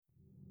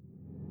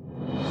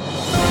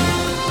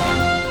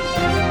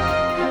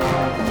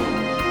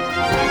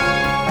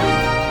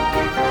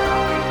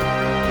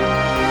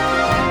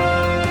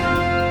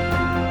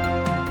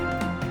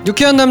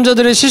유쾌한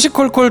남자들의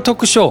시시콜콜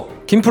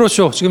토크쇼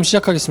김프로쇼 지금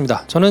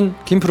시작하겠습니다. 저는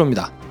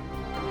김프로입니다.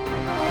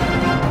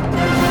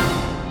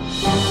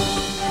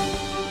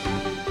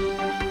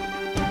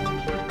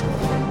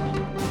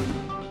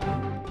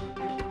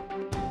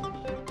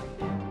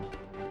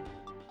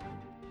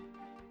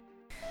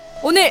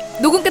 오늘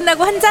녹음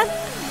끝나고 한 잔?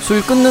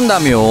 술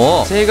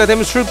끊는다며. 새해가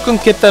되면 술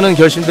끊겠다는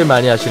결심들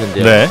많이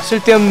하시는데요. 네.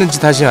 쓸데없는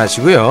짓 하지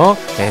마시고요.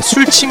 네,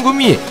 술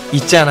친구미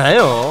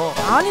있잖아요.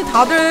 아니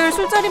다들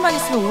술자리만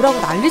있으면 오라고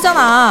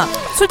난리잖아.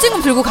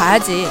 술친금 들고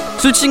가야지.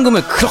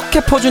 술친금을 그렇게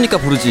퍼주니까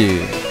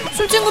부르지.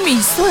 술친금이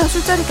있어야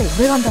술자리가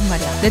오래 간단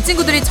말이야. 내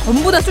친구들이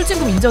전부 다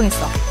술친금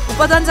인정했어.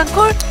 오빠도 한 잔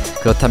콜?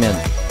 그렇다면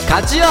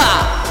가지야.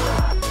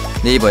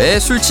 네이버에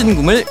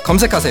술친금을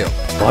검색하세요.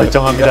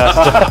 멀쩡합니다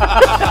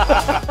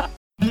진짜.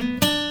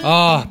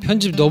 아,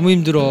 편집 너무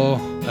힘들어.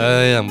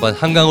 에이, 한번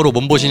한강으로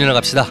몸보신이나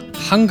갑시다.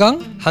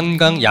 한강?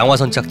 한강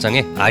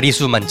양화선착장에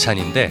아리수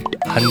만찬인데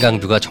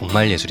한강뷰가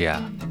정말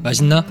예술이야.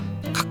 맛있나?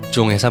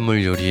 각종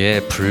해산물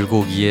요리에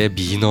불고기에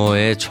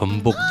민어에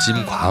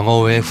전복찜,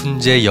 광어회,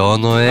 훈제,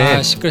 연어회.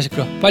 아,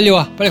 시끄러. 빨리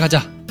와, 빨리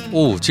가자.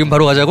 오, 지금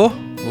바로 가자고?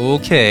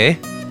 오케이.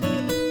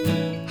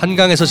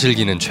 한강에서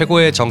즐기는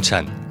최고의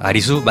정찬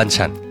아리수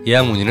만찬.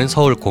 예약 문의는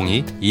서울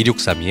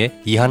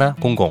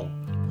 02-2632-2100.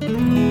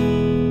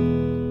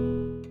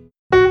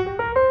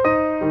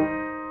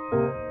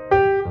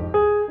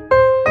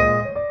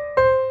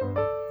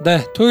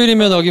 네,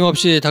 토요일이면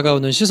어김없이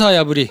다가오는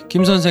시사-536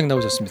 김선생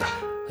나오셨습니다.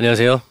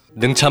 안녕하세요.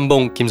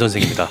 능참봉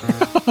김선생입니다.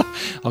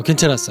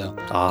 괜찮았어요.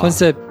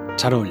 컨셉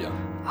잘 어울려.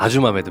 아주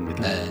마음에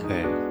듭니다.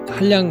 네.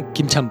 한량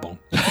김참봉.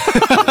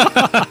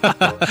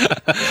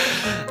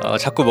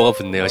 자꾸 뭐가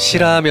붙네요.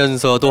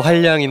 실하면서도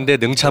한량인데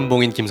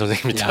능참봉인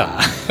김선생입니다.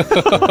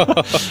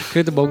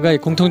 그래도 뭔가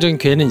공통적인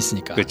괴는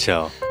있으니까.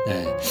 그렇죠.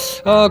 네.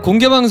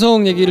 공개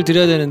방송 얘기를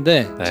드려야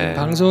되는데 네. 지금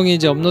방송이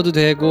이제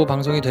업로드되고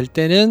방송이 될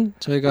때는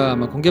저희가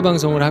아마 공개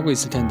방송을 하고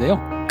있을 텐데요.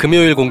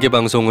 금요일 공개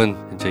방송은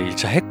이제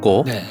 1차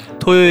했고 네.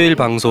 토요일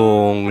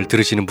방송을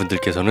들으시는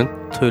분들께서는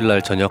토요일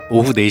날 저녁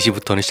오후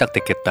 4시부터는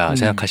시작됐겠다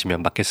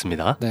생각하시면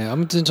맞겠습니다. 네,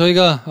 아무튼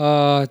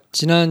저희가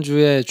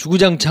지난주에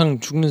주구장창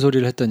죽는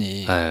소리를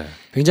했더니 네.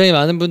 굉장히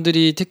많은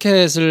분들이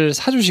티켓을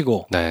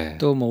사주시고 네.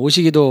 또 뭐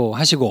오시기도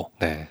하시고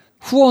네.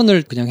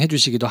 후원을 그냥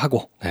해주시기도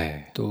하고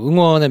네. 또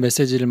응원의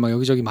메시지를 막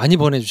여기저기 많이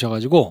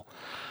보내주셔가지고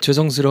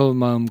죄송스러운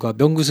마음과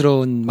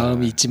명구스러운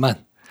마음이 있지만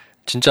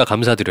진짜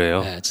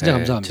감사드려요. 네, 진짜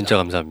감사합니다. 진짜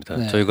감사합니다.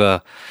 네.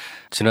 저희가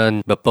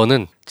지난 몇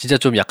번은 진짜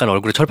좀 약간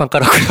얼굴에 철판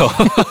깔았고요.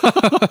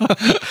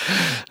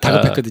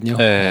 다급했거든요.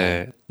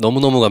 네.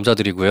 너무너무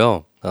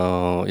감사드리고요.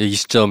 이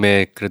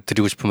시점에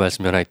드리고 싶은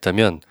말씀이 하나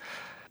있다면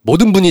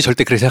모든 분이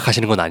절대 그렇게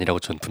생각하시는 건 아니라고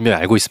저는 분명히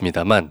알고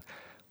있습니다만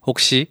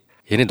혹시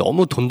얘네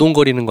너무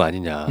돈돈거리는 거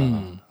아니냐.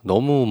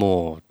 너무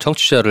뭐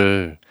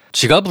청취자를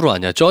지갑으로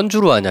아냐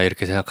쩐주로 아냐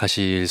이렇게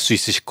생각하실 수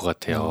있으실 것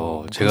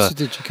같아요. 제가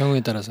수도 있죠,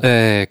 경우에 따라서.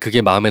 네,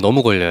 그게 마음에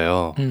너무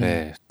걸려요.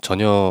 네,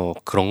 전혀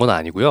그런 건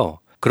아니고요.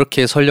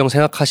 그렇게 설령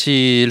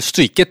생각하실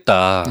수도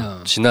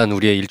있겠다. 지난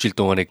우리의 일주일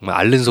동안에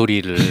앓는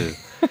소리를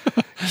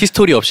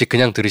히스토리 없이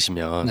그냥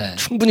들으시면 네.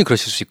 충분히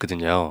그러실 수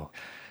있거든요.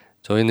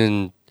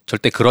 저희는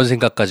절대 그런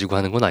생각 가지고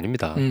하는 건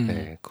아닙니다.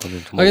 네,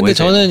 그거는 좀 근데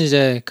저는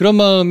이제 그런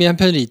마음이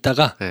한편으로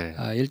있다가 네.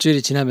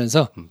 일주일이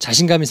지나면서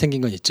자신감이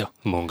생긴 건 있죠.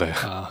 뭔가요?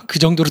 그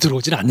정도로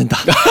들어오지는 않는다.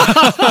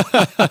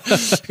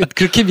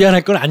 그렇게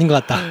미안할 건 아닌 것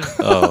같다.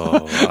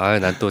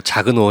 난 또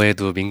작은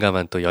오해도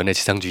민감한 또 연애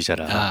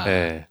지상주의자라.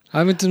 네.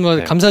 아무튼 뭐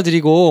네.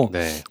 감사드리고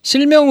네.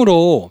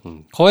 실명으로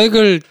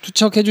거액을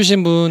투척해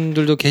주신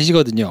분들도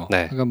계시거든요.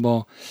 네. 그러니까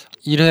뭐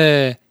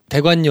 1회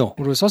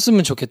대관료로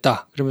썼으면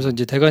좋겠다. 그러면서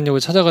이제 대관료를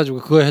찾아가지고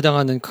그거에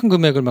해당하는 큰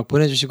금액을 막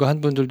보내주시고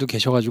한 분들도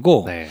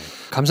계셔가지고 네.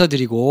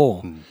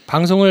 감사드리고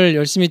방송을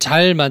열심히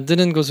잘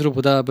만드는 것으로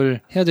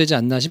보답을 해야 되지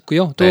않나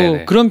싶고요. 또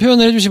네네. 그런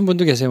표현을 해주신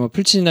분도 계세요. 뭐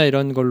풀친이나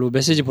이런 걸로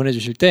메시지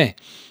보내주실 때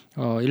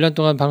 1년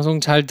동안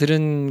방송 잘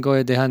들은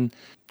거에 대한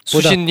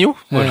수신료?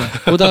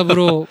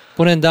 보답으로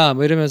보낸다.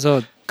 뭐 이러면서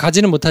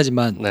가지는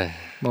못하지만 네.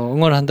 뭐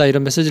응원한다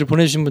이런 메시지를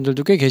보내주신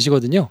분들도 꽤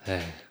계시거든요. 네.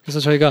 그래서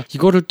저희가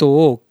이거를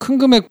또 큰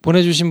금액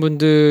보내주신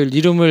분들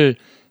이름을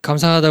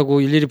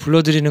감사하다고 일일이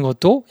불러드리는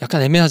것도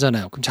약간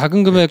애매하잖아요. 그럼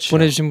작은 금액 그렇죠.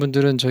 보내주신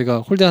분들은 저희가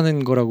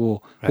홀대하는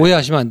거라고 네.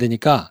 오해하시면 안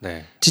되니까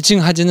네.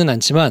 지칭하지는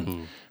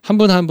않지만 한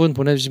분 한 분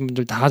보내주신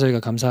분들 다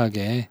저희가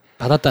감사하게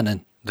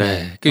받았다는 네.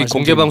 그 말씀드립니다.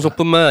 공개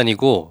방송뿐만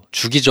아니고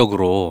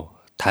주기적으로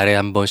달에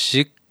한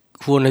번씩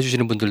후원해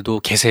주시는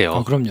분들도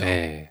계세요. 그럼요.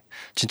 네.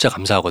 진짜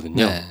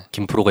감사하거든요. 네.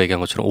 김프로가 얘기한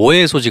것처럼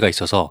오해의 소지가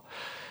있어서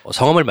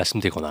성함을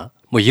말씀드리거나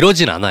뭐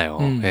이러진 않아요.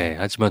 네.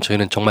 하지만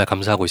저희는 정말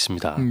감사하고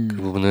있습니다. 그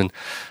부분은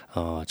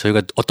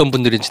저희가 어떤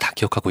분들인지 다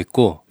기억하고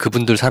있고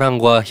그분들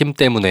사랑과 힘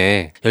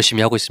때문에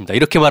열심히 하고 있습니다.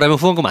 이렇게 말하면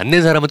후원금 안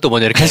낸 사람은 또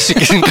뭐냐 이렇게 할 수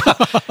있겠습니까?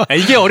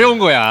 이게 어려운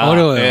거야.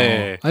 어려워요.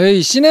 네.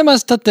 이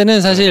시네마스터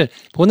때는 사실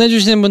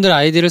보내주시는 분들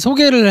아이디를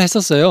소개를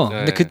했었어요. 네.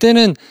 근데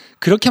그때는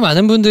그렇게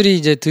많은 분들이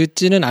이제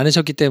듣지는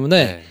않으셨기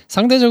때문에 네.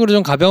 상대적으로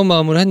좀 가벼운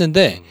마음으로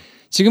했는데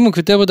지금은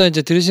그때보다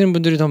이제 들으시는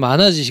분들이 더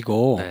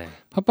많아지시고 네.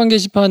 팟빵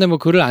게시판에 뭐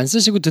글을 안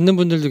쓰시고 듣는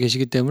분들도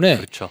계시기 때문에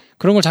그렇죠.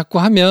 그런 걸 자꾸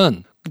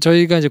하면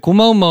저희가 이제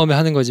고마운 마음에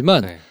하는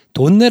거지만 네.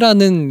 돈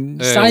내라는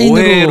네,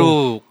 사인으로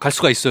오해로 갈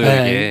수가 있어요.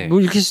 네, 이게.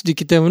 뭐 읽힐 수도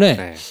있기 때문에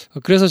네.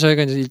 그래서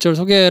저희가 이제 일절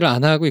소개를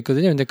안 하고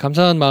있거든요. 근데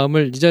감사한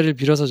마음을 이 자리를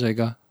빌어서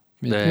저희가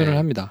네. 표현을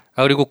합니다.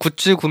 그리고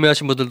굿즈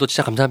구매하신 분들도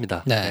진짜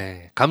감사합니다. 네.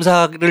 네.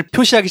 감사를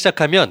표시하기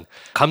시작하면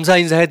감사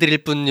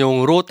인사해드릴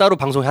분용으로 따로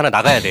방송이 하나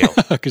나가야 돼요.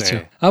 그렇죠.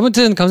 네.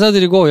 아무튼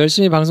감사드리고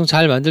열심히 방송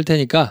잘 만들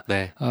테니까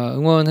네.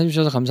 응원해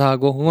주셔서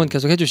감사하고 응원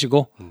계속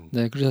해주시고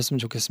네 그러셨으면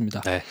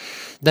좋겠습니다. 네.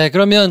 네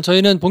그러면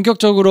저희는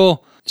본격적으로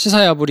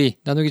시사야부리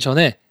나누기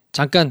전에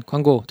잠깐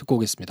광고 듣고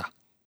오겠습니다.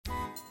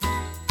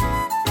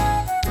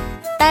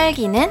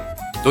 딸기는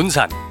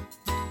논산.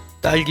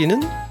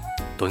 딸기는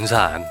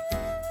논산.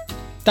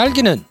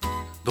 딸기는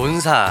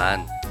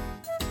논산.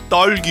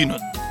 딸기는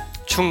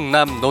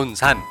충남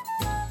논산.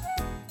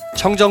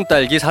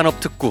 청정딸기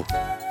산업특구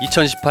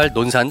 2018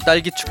 논산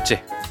딸기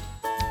축제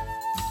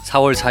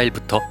 4월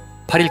 4일부터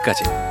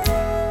 8일까지.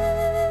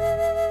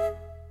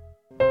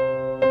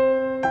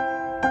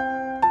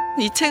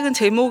 이 책은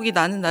제목이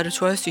나는 나를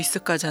좋아할 수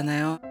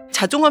있을까잖아요.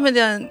 자존감에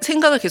대한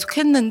생각을 계속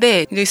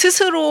했는데 이제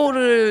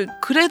스스로를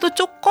그래도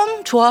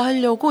조금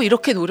좋아하려고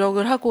이렇게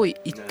노력을 하고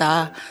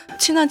있다.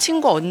 친한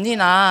친구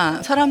언니나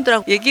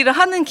사람들하고 얘기를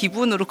하는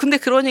기분으로. 근데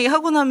그런 얘기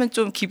하고 나면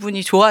좀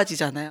기분이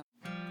좋아지잖아요.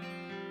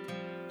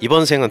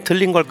 이번 생은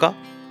틀린 걸까?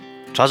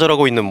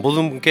 좌절하고 있는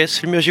모든 분께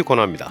슬며시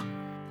권합니다.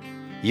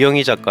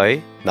 이영희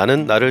작가의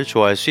나는 나를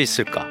좋아할 수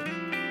있을까?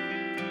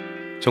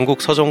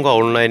 전국 서점과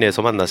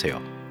온라인에서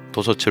만나세요.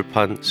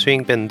 도서출판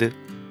스윙밴드.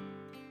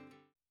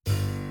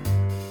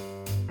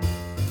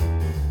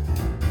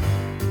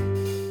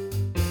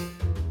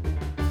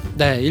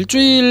 네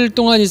일주일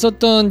동안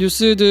있었던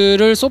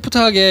뉴스들을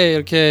소프트하게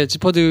이렇게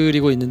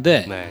짚어드리고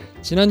있는데 네.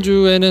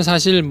 지난주에는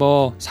사실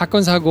뭐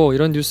사건 사고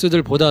이런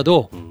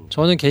뉴스들보다도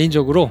저는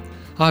개인적으로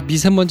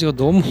미세먼지가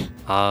너무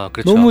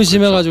그렇죠. 너무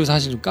심해가지고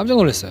사실 좀 깜짝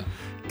놀랐어요.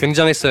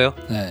 굉장했어요.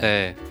 네.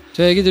 네.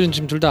 제 애기들은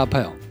지금 둘 다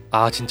아파요.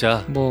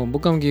 진짜. 뭐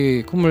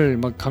목감기, 콧물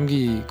막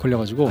감기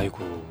걸려가지고. 아이고.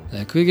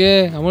 네,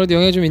 그게 아무래도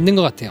영향이 좀 있는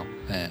것 같아요.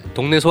 네.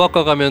 동네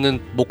소아과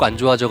가면은 목 안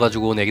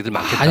좋아져가지고 온 애기들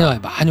많겠다.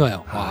 많이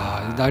와요.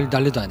 와,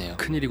 난리도 아니에요.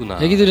 큰일이구나.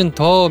 애기들은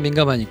더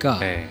민감하니까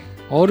네.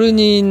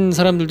 어른인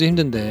사람들도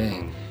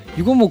힘든데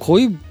이거 뭐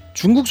거의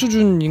중국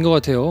수준인 것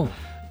같아요.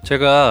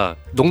 제가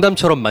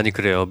농담처럼 많이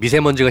그래요.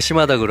 미세먼지가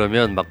심하다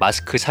그러면 막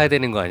마스크 사야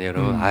되는 거 아니에요.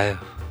 그러면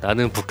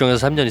나는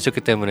북경에서 3년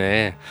있었기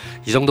때문에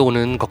이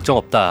정도는 걱정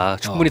없다.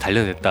 충분히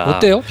단련했다.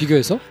 어때요?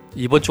 비교해서?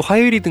 이번 주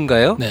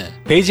화요일이든가요? 네.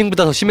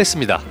 베이징보다 더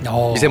심했습니다.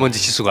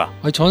 미세먼지 지수가.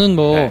 저는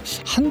뭐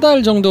한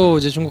달 정도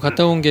이제 중국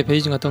갔다 온 게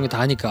베이징 갔다 온 게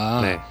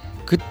다니까 네.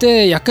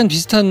 그때 약간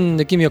비슷한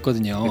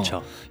느낌이었거든요.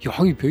 그렇죠. 야,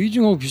 이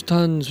베이징하고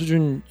비슷한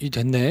수준이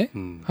됐네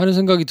하는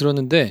생각이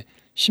들었는데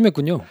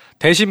심했군요.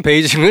 대신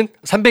베이징은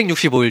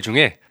 365일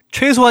중에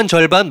최소한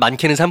절반,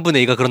 많게는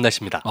 3분의 2가 그런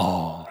날씨입니다.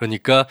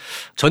 그러니까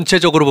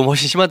전체적으로 보면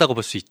훨씬 심하다고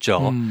볼 수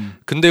있죠.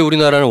 근데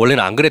우리나라는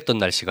원래는 안 그랬던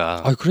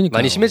날씨가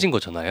많이 심해진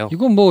거잖아요.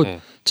 이건 뭐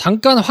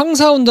잠깐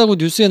황사 온다고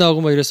뉴스에 나오고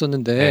막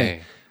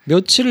이랬었는데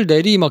며칠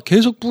내리 막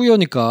계속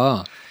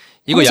뿌여니까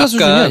이거 황사 약간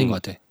수준이 아닌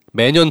것 같아.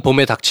 매년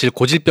봄에 닥칠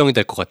고질병이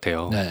될 것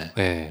같아요.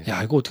 네.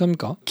 야, 이거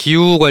어떡합니까?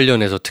 기후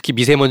관련해서 특히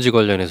미세먼지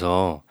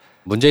관련해서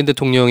문재인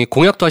대통령이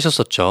공약도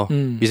하셨었죠.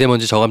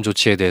 미세먼지 저감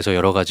조치에 대해서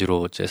여러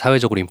가지로 이제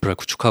사회적으로 인프라를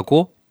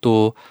구축하고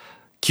또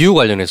기후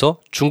관련해서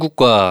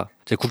중국과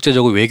이제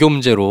국제적으로 외교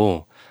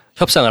문제로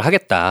협상을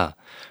하겠다.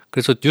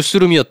 그래서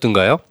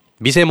뉴스룸이었던가요?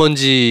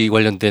 미세먼지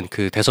관련된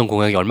그 대선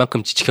공약이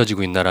얼만큼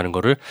지켜지고 있나라는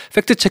거를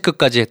팩트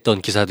체크까지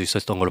했던 기사도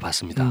있었던 걸로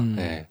봤습니다.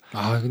 네.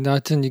 근데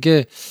하여튼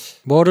이게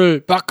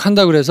뭐를 빡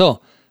한다 그래서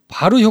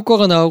바로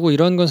효과가 나오고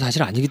이런 건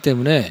사실 아니기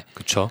때문에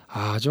그렇죠.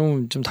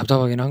 좀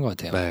답답하긴 한 것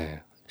같아요. 네.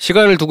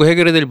 시간을 두고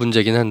해결해야 될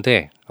문제긴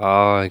한데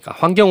그러니까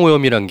환경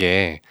오염이란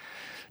게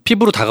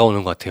피부로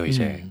다가오는 것 같아요.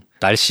 이제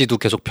날씨도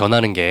계속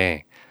변하는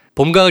게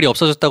봄, 가을이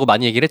없어졌다고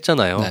많이 얘기를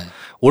했잖아요. 네.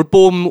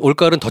 올봄,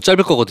 올가을은 더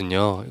짧을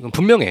거거든요. 이건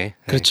분명해.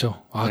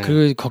 그렇죠.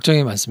 그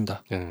걱정이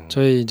많습니다.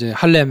 저희 이제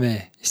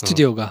할렘의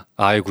스튜디오가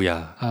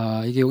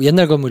아이고야. 이게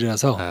옛날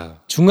건물이라서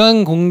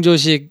중앙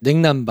공조식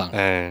냉난방.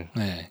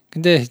 네.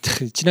 근데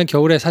지난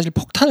겨울에 사실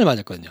폭탄을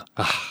맞았거든요.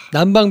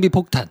 난방비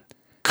폭탄.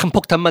 큰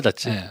폭탄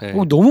맞았지.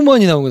 너무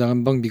많이 나온 거야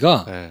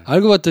난방비가.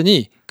 알고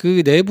봤더니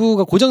그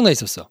내부가 고장 나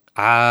있었어.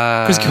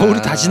 그래서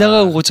겨울이 다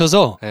지나가고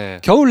고쳐서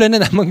겨울 내내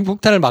난방비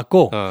폭탄을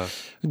맞고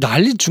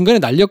중간에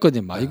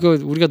난리였거든요. 막 이거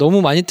우리가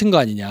너무 많이 튼 거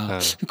아니냐.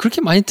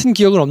 그렇게 많이 튼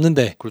기억은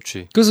없는데.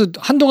 그렇지. 그래서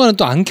한동안은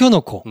또 안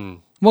켜놓고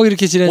뭐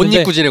이렇게 지냈는데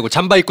옷 입고 지내고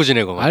잠바 입고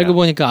지내고 알고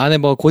보니까 안에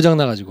뭐 고장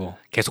나가지고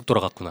계속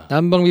돌아갔구나.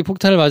 난방비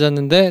폭탄을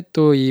맞았는데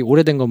또 이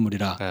오래된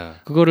건물이라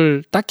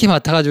그거를 딱히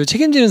맡아가지고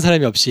책임지는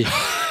사람이 없이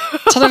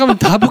찾아가면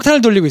다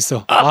폭탄을 돌리고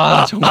있어.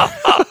 정말.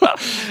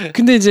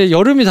 근데 이제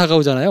여름이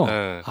다가오잖아요.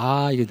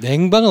 이게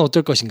냉방은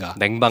어떨 것인가.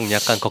 냉방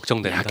약간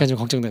걱정됩니다. 약간 좀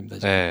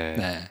걱정됩니다.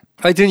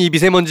 하여튼 이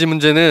미세먼지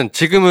문제는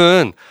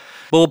지금은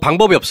뭐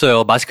방법이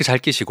없어요. 마스크 잘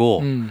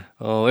끼시고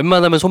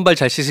웬만하면 손발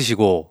잘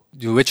씻으시고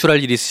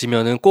외출할 일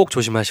있으시면은 꼭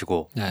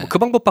조심하시고 네. 뭐 그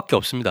방법밖에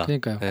없습니다.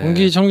 그러니까요. 네.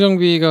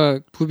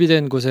 공기청정기가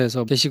구비된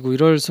곳에서 계시고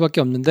이럴 수밖에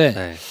없는데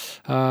네.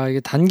 이게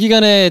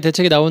단기간에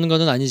대책이 나오는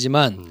건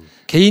아니지만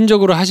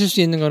개인적으로 하실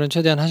수 있는 거는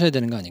최대한 하셔야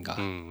되는 거 아닌가.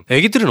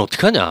 애기들은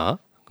어떻게 하냐?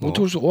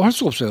 할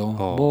수가 없어요.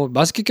 뭐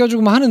마스크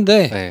껴주고만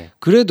하는데 네.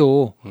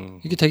 그래도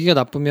이게 대기가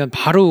나쁘면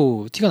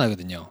바로 티가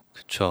나거든요.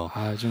 그렇죠.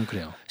 좀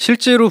그래요.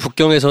 실제로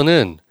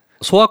북경에서는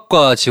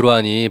소아과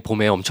질환이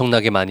봄에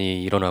엄청나게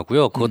많이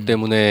일어나고요. 그것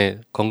때문에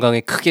건강에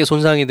크게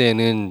손상이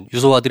되는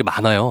유소아들이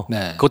많아요.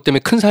 네. 그것 때문에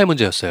큰 사회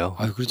문제였어요.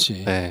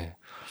 그렇지. 네.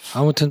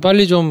 아무튼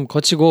빨리 좀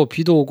거치고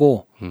비도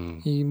오고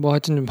뭐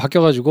하여튼 좀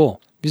바뀌어가지고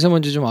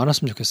미세먼지 좀 안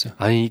왔으면 좋겠어요.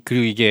 아니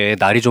그리고 이게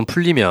날이 좀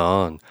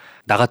풀리면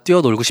나가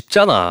뛰어놀고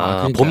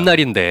싶잖아.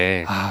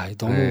 봄날인데.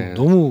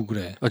 너무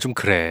그래. 좀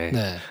그래.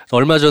 네.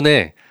 얼마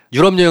전에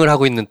유럽 여행을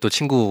하고 있는 또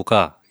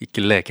친구가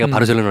있길래 걔가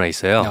바르셀로나에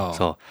있어요.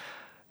 그래서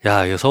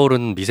야,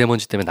 서울은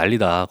미세먼지 때문에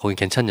난리다. 거긴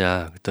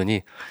괜찮냐?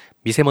 그랬더니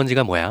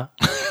미세먼지가 뭐야?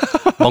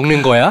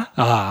 먹는 거야?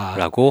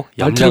 라고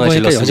염장을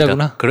질렀습니다.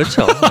 여자구나.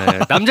 그렇죠. 네.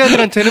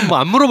 남자애들한테는 뭐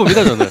안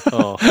물어봅니다, 저는.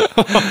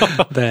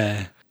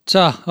 네.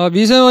 자,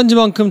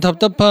 미세먼지만큼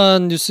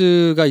답답한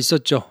뉴스가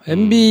있었죠.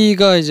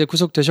 MB가 이제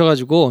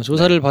구속되셔가지고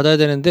조사를 받아야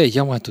되는데 이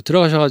양반 또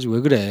들어가셔가지고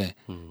왜 그래?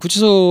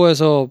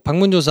 구치소에서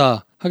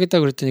방문조사 하겠다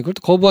그랬더니 그걸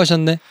또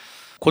거부하셨네.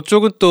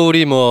 그쪽은 또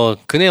우리 뭐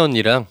근혜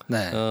언니랑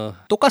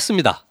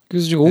똑같습니다.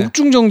 그래서 지금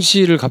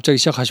옥중정치를 갑자기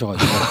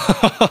시작하셔가지고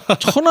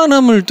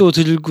천안함을 또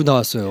들고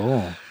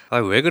나왔어요.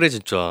 왜 그래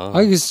진짜.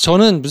 그래서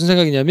저는 무슨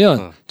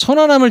생각이냐면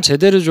천안함을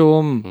제대로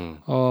좀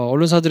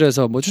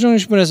언론사들에서 뭐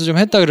추정신문에서 좀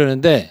했다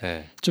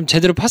그러는데 좀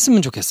제대로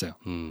팠으면 좋겠어요.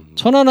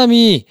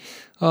 천안함이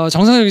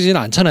정상적이지는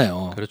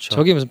않잖아요. 그렇죠.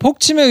 저기 무슨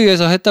폭침에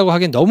의해서 했다고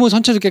하기엔 너무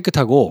선체도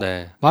깨끗하고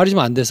말이 좀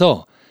안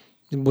돼서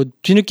뭐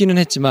뒤늦기는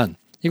했지만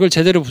이걸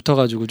제대로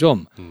붙어가지고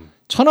좀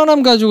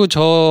천안함 가지고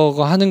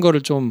저거 하는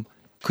거를 좀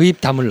그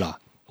입 다물라.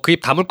 그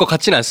입 다물 것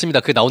같지는 않습니다.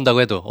 그게 나온다고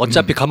해도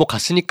어차피 감옥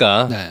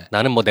갔으니까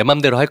나는 뭐 내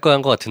맘대로 할 거야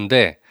한 것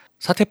같은데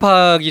사태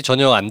파악이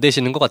전혀 안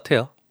되시는 것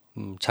같아요.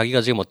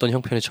 자기가 지금 어떤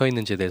형편에 처해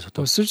있는지에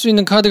대해서도 쓸 수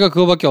있는 카드가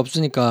그거밖에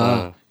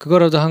없으니까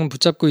그거라도 한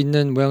붙잡고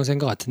있는 모양새인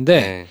것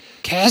같은데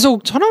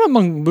계속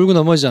천안함만 물고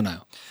넘어지잖아요.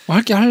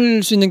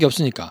 할 수 있는 게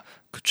없으니까.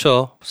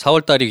 그렇죠.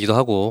 4월 달이기도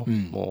하고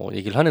뭐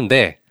얘기를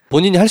하는데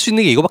본인이 할 수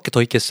있는 게 이거밖에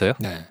더 있겠어요?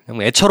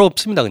 그냥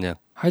애처롭습니다 그냥.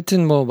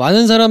 하여튼 뭐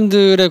많은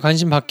사람들의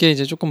관심 밖에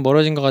이제 조금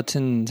멀어진 것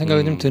같은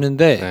생각이 좀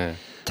드는데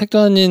택도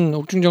아닌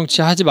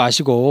옥중정치 하지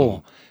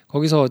마시고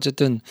거기서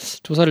어쨌든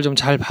조사를 좀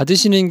잘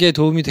받으시는 게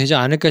도움이 되지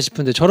않을까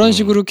싶은데 저런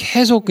식으로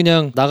계속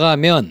그냥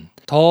나가면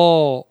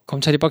더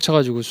검찰이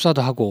빡쳐가지고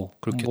수사도 하고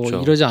그렇겠죠.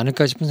 뭐 이러지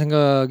않을까 싶은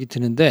생각이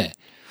드는데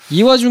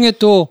이 와중에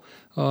또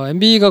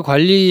MB가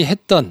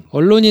관리했던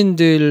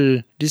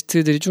언론인들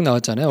리스트들이 쭉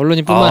나왔잖아요.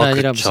 언론인뿐만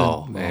아니라 무슨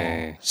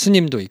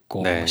스님도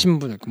있고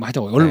신부도 있고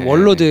하여튼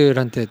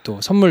원로들한테 또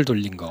선물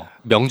돌린 거.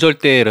 명절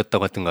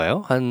때였다고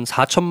했던가요? 한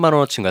 4천만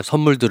원어치인가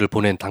선물들을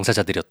보낸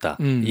당사자들이었다.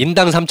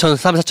 인당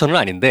 4천은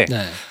아닌데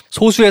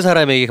소수의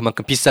사람에게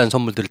그만큼 비싼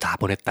선물들을 다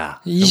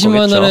보냈다.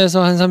 20만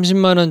원에서 한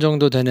 30만 원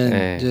정도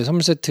되는 이제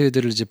선물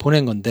세트들을 이제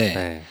보낸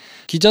건데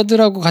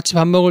기자들하고 같이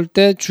밥 먹을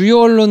때 주요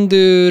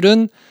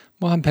언론들은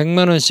뭐 한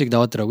 100만 원씩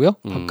나왔더라고요.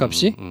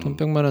 밥값이 돈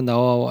 100만 원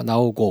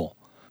나오고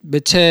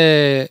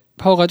매체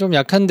파워가 좀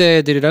약한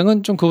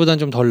데들이랑은 좀 그보다는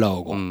좀 덜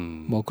나오고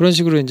뭐 그런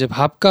식으로 이제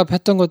밥값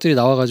했던 것들이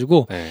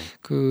나와가지고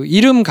그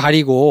이름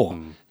가리고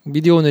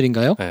미디어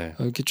오늘인가요?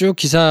 이렇게 쭉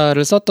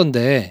기사를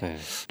썼던데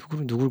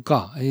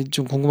누굴까?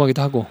 좀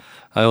궁금하기도 하고.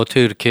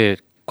 어떻게 이렇게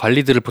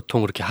관리들을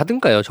보통 그렇게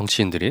하던가요,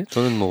 정치인들이?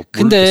 저는 뭐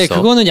근데 모르겠어.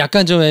 그거는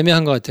약간 좀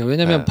애매한 것 같아요.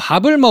 왜냐하면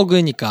밥을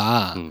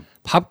먹으니까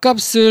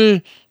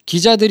밥값을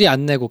기자들이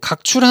안 내고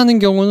각출하는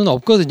경우는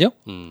없거든요.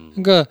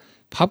 그러니까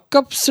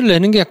밥값을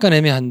내는 게 약간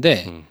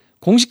애매한데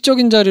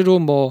공식적인 자리로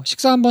뭐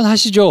식사 한번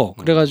하시죠.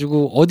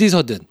 그래가지고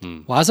어디서든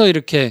와서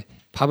이렇게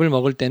밥을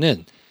먹을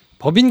때는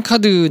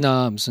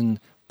법인카드나 무슨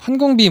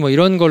판공비 뭐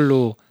이런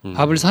걸로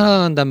밥을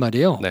사한단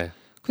말이에요.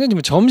 근데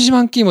뭐 점심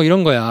한 끼 뭐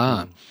이런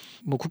거야.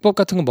 뭐 국밥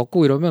같은 거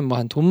먹고 이러면 뭐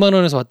한 돈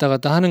 10,000원에서 왔다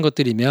갔다 하는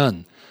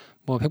것들이면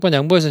뭐 백반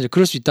양보해서 이제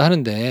그럴 수 있다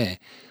하는데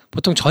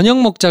보통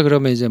저녁 먹자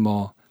그러면 이제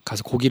뭐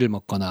가서 고기를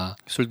먹거나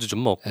술도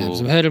좀 먹고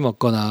무슨 회를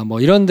먹거나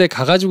뭐 이런 데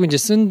가가지고 이제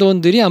쓴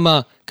돈들이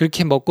아마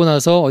그렇게 먹고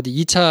나서 어디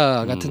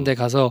 2차 같은 데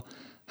가서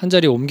한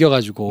자리에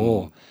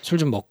옮겨가지고 술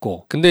좀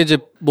먹고. 근데 이제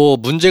뭐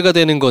문제가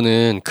되는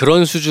거는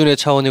그런 수준의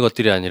차원의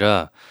것들이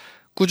아니라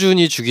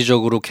꾸준히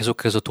주기적으로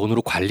계속해서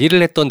돈으로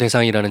관리를 했던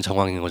대상이라는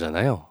정황인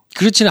거잖아요.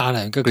 그렇지는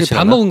않아요. 그러니까 그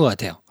밥 먹은 것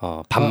같아요.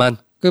 밥만?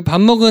 그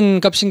밥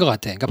먹은 값인 것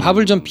같아. 그러니까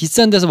밥을 좀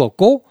비싼 데서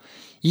먹고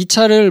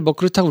 2차를 뭐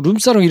그렇다고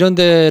룸사롱 이런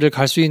데를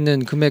갈 수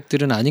있는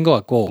금액들은 아닌 것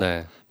같고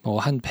뭐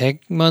한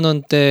 100만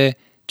원대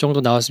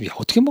정도 나왔으면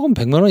어떻게 먹으면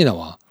 100만 원이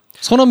나와.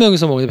 서너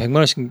명이서 먹는데 100만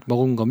원씩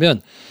먹은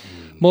거면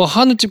뭐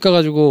한우집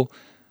가가지고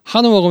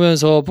한우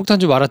먹으면서 폭탄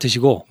좀 말아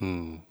드시고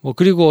뭐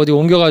그리고 어디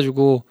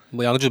옮겨가지고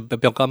뭐 양주 몇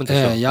병 까면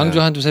되죠. 네,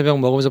 양주 한두 세 병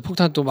먹으면서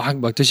폭탄 또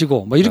막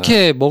드시고 뭐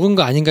이렇게 먹은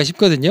거 아닌가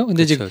싶거든요.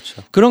 근데 이제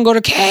그런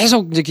거를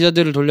계속 이제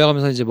기자들을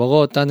돌려가면서 이제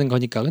먹었다는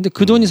거니까. 근데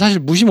그 돈이 사실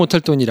무시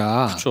못할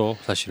돈이라. 그렇죠,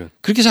 사실은.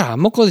 그렇게 잘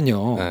안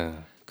먹거든요.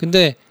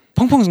 근데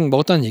펑펑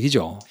먹었다는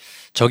얘기죠.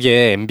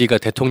 저게 MB가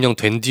대통령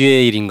된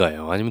뒤의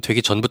일인가요? 아니면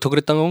되기 전부터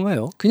그랬던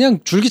건가요? 그냥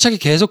줄기차게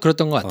계속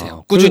그랬던 것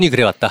같아요. 꾸준히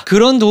그래왔다.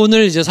 그런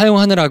돈을 이제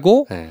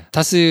사용하느라고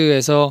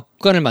다스에서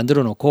국간을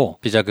만들어 놓고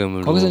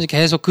비자금으로 거기서 이제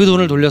계속 그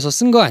돈을 돌려서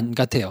쓴 거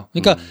같아요.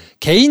 그러니까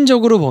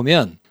개인적으로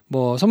보면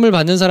뭐 선물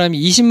받는 사람이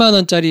 20만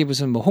원짜리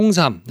무슨 뭐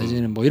홍삼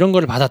내지는 뭐 이런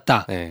거를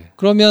받았다.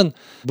 그러면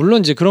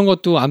물론 이제 그런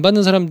것도 안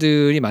받는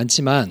사람들이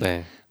많지만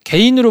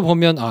개인으로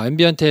보면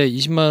MB한테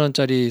 20만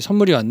원짜리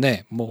선물이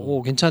왔네.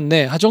 뭐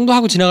괜찮네. 정도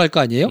하고 지나갈 거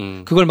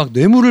아니에요? 그걸 막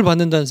뇌물을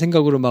받는다는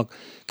생각으로 막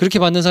그렇게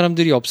받는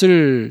사람들이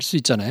없을 수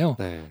있잖아요.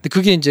 근데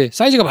그게 이제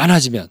사이즈가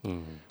많아지면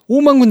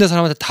 5만 군데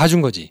사람한테 다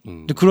준 거지.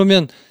 근데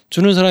그러면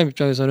주는 사람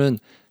입장에서는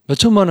몇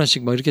천만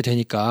원씩 막 이렇게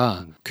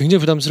되니까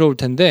굉장히 부담스러울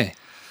텐데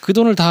그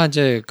돈을 다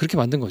이제 그렇게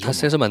만든 거죠.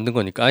 다스에서 만든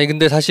거니까. 아니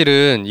근데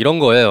사실은 이런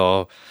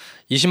거예요.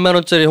 20만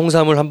원짜리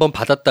홍삼을 한번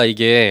받았다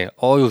이게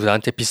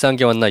나한테 비싼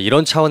게 왔나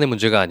이런 차원의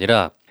문제가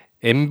아니라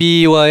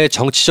MB와의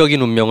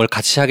정치적인 운명을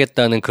같이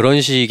하겠다는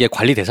그런 식의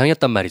관리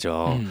대상이었단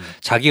말이죠.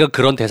 자기가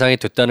그런 대상이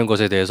됐다는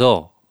것에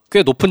대해서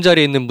꽤 높은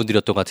자리에 있는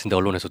분들이었던 것 같은데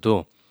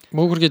언론에서도.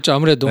 뭐 그러겠죠.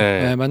 아무래도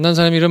만난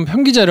사람이 이런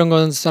편기자 이런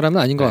건 사람은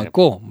아닌 것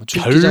같고 뭐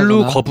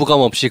별로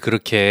거부감 없이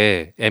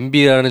그렇게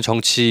MB라는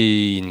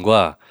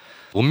정치인과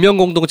운명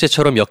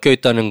공동체처럼 엮여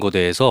있다는 것에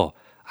대해서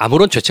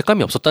아무런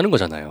죄책감이 없었다는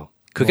거잖아요.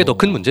 그게 더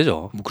큰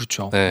문제죠.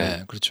 그렇죠.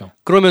 그렇죠.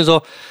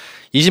 그러면서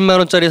 20만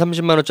원짜리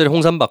 30만 원짜리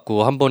홍삼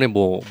받고 한 번에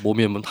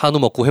몸이면 한우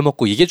먹고 회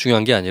먹고 이게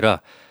중요한 게 아니라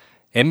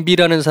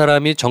MB라는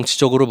사람이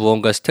정치적으로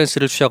무언가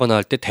스탠스를 취하거나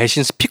할 때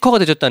대신 스피커가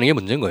되졌다는 게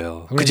문제인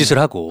거예요. 그 짓을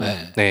하고.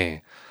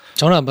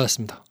 전화 안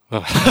받았습니다.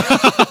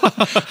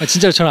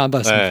 진짜로 전화 안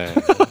받았습니다.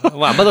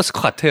 안 받았을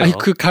것 같아요. 아니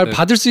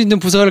받을 수 있는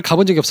부서를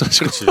가본 적이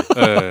없어가지고.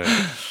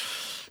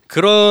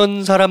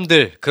 그런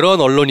사람들, 그런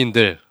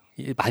언론인들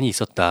많이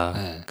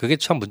있었다. 그게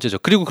참 문제죠.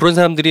 그리고 그런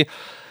사람들이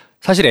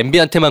사실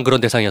MB한테만 그런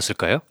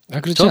대상이었을까요?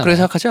 저는 그렇게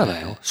생각하지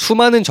않아요.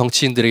 수많은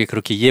정치인들에게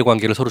그렇게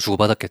이해관계를 서로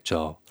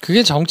주고받았겠죠.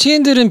 그게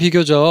정치인들은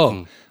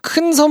비교적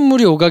큰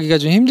선물이 오가기가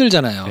좀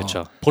힘들잖아요.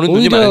 그렇죠. 보는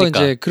눈이 많으니까.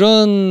 이제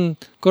그런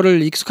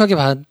거를 익숙하게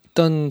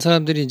봤던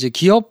사람들이 이제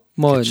기업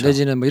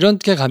내지는 뭐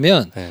이렇게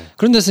가면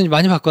그런 데서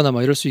많이 받거나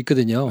막 이럴 수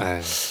있거든요.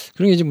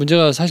 그런 게 이제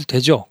문제가 사실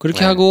되죠.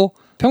 그렇게 하고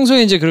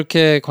평소에 이제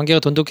그렇게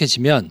관계가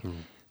돈독해지면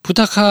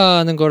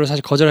부탁하는 거를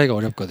사실 거절하기가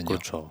어렵거든요.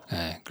 그렇죠.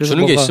 그래서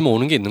주는 게 있으면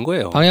오는 게 있는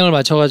거예요. 방향을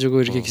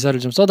맞춰가지고 이렇게 기사를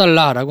좀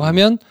써달라라고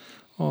하면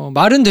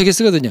말은 되게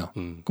쓰거든요.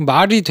 그럼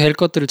말이 될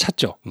것들을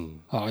찾죠.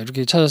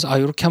 이렇게 찾아서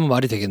이렇게 하면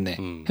말이 되겠네.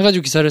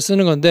 해가지고 기사를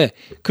쓰는 건데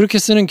그렇게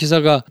쓰는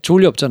기사가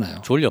좋을 리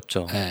없잖아요. 좋을 리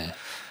없죠.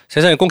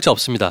 세상에 공짜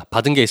없습니다.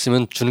 받은 게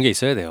있으면 주는 게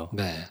있어야 돼요.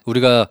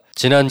 우리가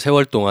지난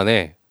세월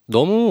동안에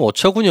너무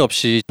어처구니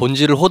없이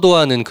본질을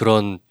호도하는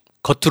그런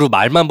겉으로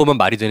말만 보면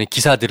말이 되는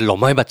기사들을 너무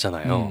많이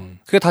봤잖아요.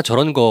 그게 다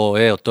저런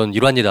거의 어떤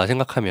일환이다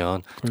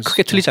생각하면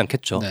크게 틀리지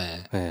않겠죠.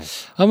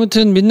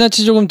 아무튼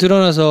민낯이 조금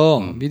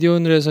드러나서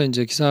미디어오늘에서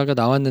이제 기사가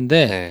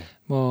나왔는데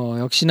뭐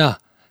역시나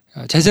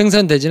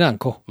재생산되지는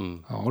않고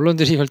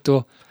언론들이 이걸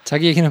또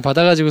자기 얘기는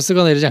받아가지고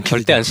쓰거나 이러지 않겠죠.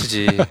 절대 안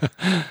쓰지.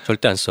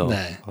 절대 안 써.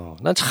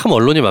 난 참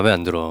언론이 마음에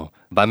안 들어.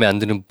 마음에 안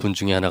드는 부분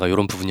중에 하나가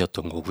이런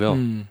부분이었던 거고요.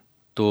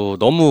 또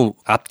너무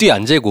앞뒤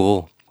안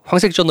재고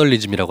황색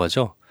저널리즘이라고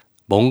하죠.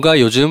 뭔가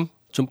요즘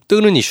좀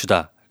뜨는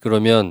이슈다.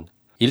 그러면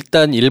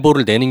일단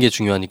일보를 내는 게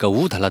중요하니까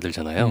우우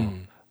달라들잖아요.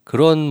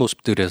 그런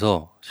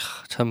모습들에서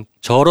참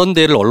저런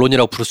데를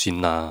언론이라고 부를 수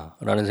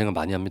있나라는 생각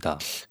많이 합니다.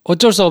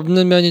 어쩔 수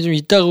없는 면이 좀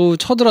있다고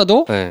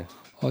쳐더라도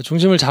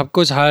중심을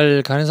잡고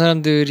잘 가는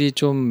사람들이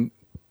좀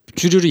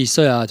주류로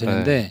있어야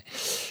되는데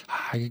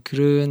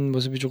그런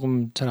모습이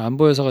조금 잘 안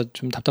보여서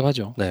좀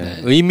답답하죠.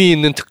 의미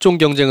있는 특종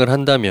경쟁을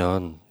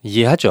한다면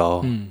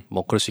이해하죠.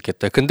 뭐 그럴 수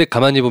있겠다. 근데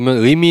가만히 보면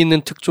의미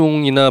있는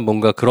특종이나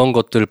뭔가 그런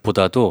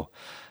것들보다도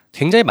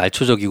굉장히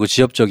말초적이고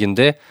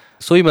지엽적인데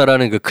소위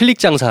말하는 그 클릭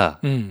장사,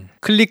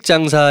 클릭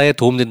장사에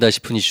도움된다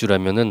싶은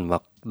이슈라면은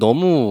막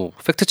너무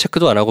팩트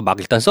체크도 안 하고 막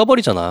일단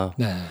써버리잖아.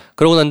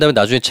 그러고 난 다음에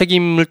나중에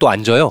책임을 또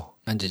안 져요.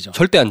 안 지죠.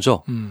 절대 안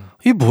져.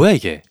 이게 뭐야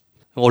이게?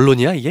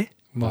 언론이야 이게?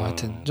 뭐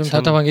하여튼 좀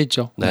답답한 게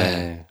있죠.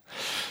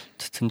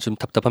 하여튼 좀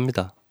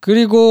답답합니다.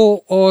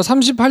 그리고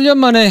 38년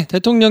만에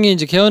대통령이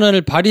이제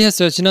개헌안을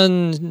발의했어요.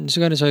 지난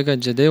시간에 저희가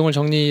이제 내용을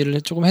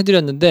정리를 조금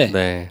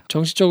해드렸는데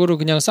정식적으로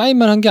그냥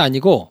사인만 한 게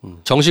아니고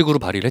정식으로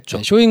발의를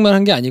했죠. 쇼잉만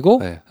한 게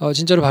아니고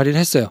진짜로 발의를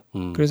했어요.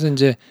 그래서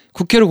이제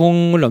국회로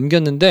공을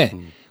넘겼는데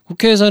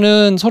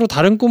국회에서는 서로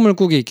다른 꿈을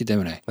꾸게 있기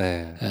때문에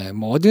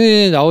뭐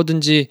어디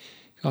나오든지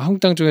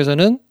한국당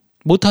쪽에서는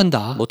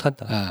못한다.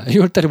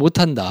 6월달에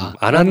못한다.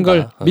 안 하는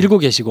걸 밀고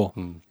계시고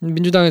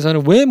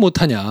민주당에서는 왜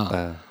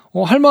못하냐.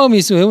 할 마음이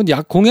있으면 왜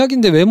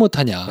공약인데 왜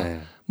못하냐.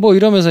 뭐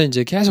이러면서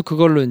이제 계속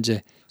그걸로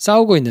이제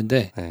싸우고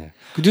있는데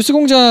그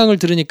뉴스공장을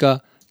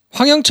들으니까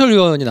황영철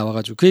의원이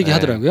나와가지고 그 얘기 네,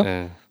 하더라고요.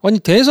 네. 아니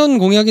대선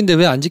공약인데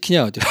왜 안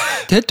지키냐.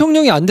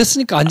 대통령이 안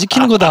됐으니까 안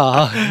지키는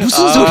거다.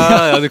 무슨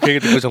소리야. 나도 그 얘기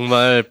듣고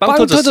정말 빵 빵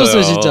터졌어요.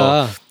 터졌어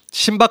진짜.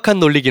 신박한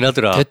논리긴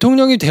하더라.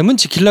 대통령이 되면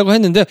지키려고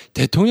했는데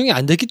대통령이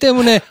안 됐기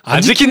때문에 안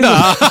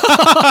지킨다.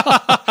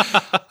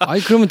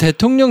 아니 그러면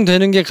대통령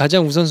되는 게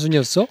가장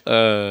우선순위였어?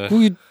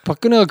 거기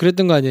박근혜가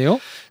그랬던 거 아니에요?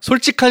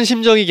 솔직한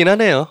심정이긴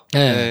하네요.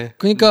 네. 네.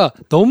 그러니까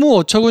너무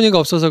어처구니가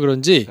없어서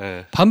그런지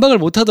네. 반박을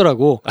못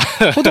하더라고.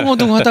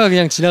 호둥호둥하다가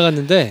그냥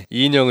지나갔는데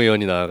이인영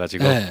의원이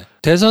나와가지고 네.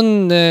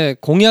 대선에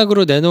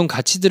공약으로 내놓은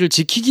가치들을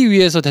지키기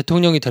위해서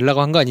대통령이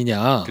되려고 한 거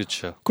아니냐.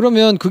 그렇죠.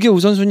 그러면 그게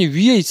우선순위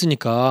위에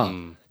있으니까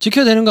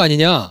지켜야 되는 거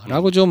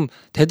아니냐라고 좀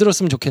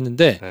대들었으면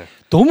좋겠는데 네.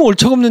 너무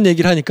얼척없는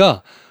얘기를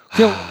하니까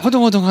그냥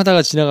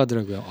허둥허둥하다가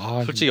지나가더라고요.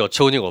 아, 솔직히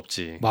어처구니가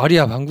없지.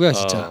 말이야 방구야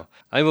진짜.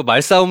 아니 뭐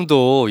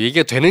말싸움도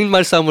얘기가 되는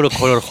말싸움으로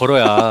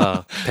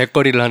걸어야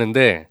대거리를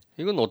하는데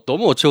이건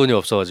너무 어처구니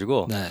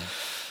없어가지고 네.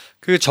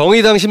 그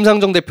정의당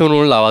심상정 대표는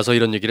오늘 나와서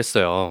이런 얘기를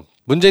했어요.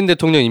 문재인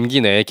대통령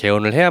임기 내에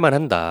개헌을 해야만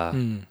한다.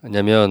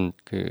 왜냐하면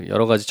그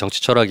여러 가지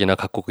정치 철학이나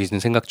갖고 있는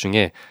생각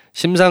중에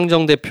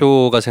심상정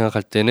대표가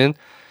생각할 때는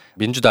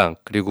민주당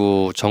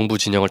그리고 정부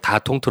진영을 다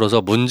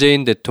통틀어서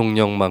문재인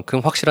대통령만큼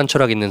확실한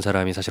철학이 있는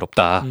사람이 사실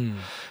없다.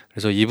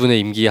 그래서 이분의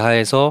임기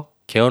하에서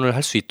개헌을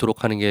할 수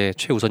있도록 하는 게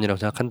최우선이라고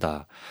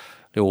생각한다.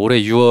 그리고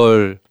올해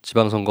 6월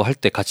지방선거 할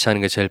때 같이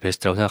하는 게 제일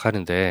베스트라고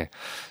생각하는데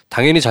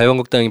당연히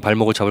자유한국당이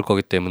발목을 잡을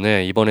거기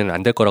때문에 이번에는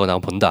안 될 거라고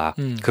나는 본다.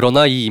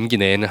 그러나 이 임기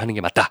내에는 하는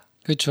게 맞다.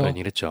 그렇죠. 그런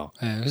얘기를 했죠.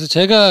 네, 그래서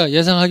제가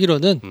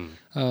예상하기로는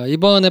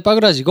이번에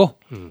빠그라지고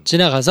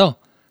지나가서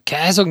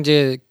계속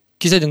이제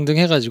기세등등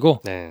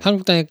해가지고 네.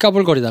 한국당에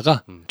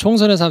까불거리다가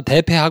총선에서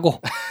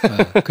대패하고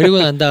그리고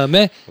난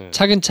다음에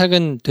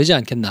차근차근 되지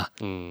않겠나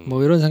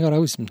뭐 이런 생각을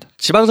하고 있습니다.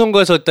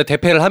 지방선거에서 일단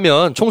대패를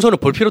하면 총선을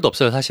볼 필요도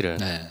없어요 사실은.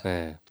 네.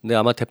 네. 근데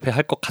아마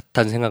대패할 것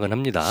같다는 생각은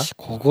합니다.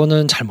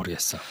 그거는 잘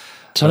모르겠어.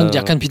 저는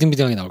약간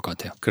비등비등하게 나올 것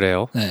같아요.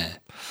 그래요? 네.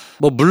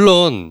 뭐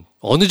물론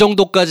어느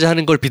정도까지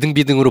하는 걸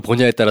비등비등으로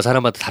보냐에 따라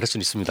사람마다 다를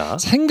수는 있습니다.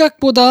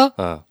 생각보다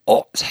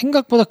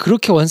생각보다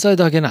그렇게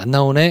원사이드하게는 안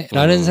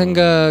나오네라는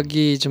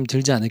생각이 좀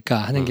들지 않을까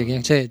하는 게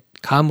그냥 제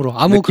감으로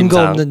아무 느낌상.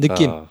 근거 없는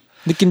느낌.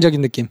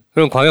 느낌적인 느낌.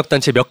 그럼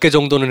광역단체 몇 개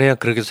정도는 해야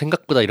그렇게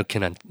생각보다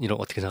이렇게는 이런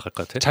어떻게 생각할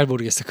것 같아요? 잘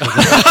모르겠어.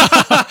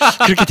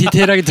 그렇게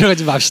디테일하게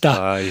들어가지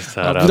맙시다. 이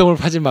사람. 무덤을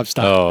파지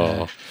맙시다.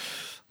 네.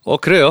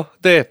 그래요.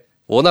 근데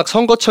워낙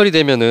선거철이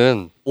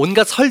되면은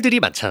온갖 설들이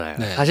많잖아요.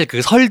 네. 사실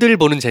그 설들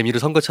보는 재미로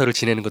선거철을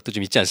지내는 것도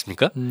좀 있지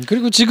않습니까?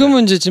 그리고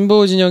지금은 이제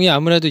진보 진영이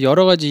아무래도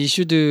여러 가지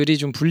이슈들이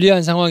좀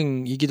불리한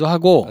상황이기도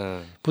하고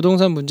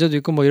부동산 문제도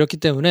있고 뭐 이렇기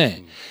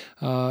때문에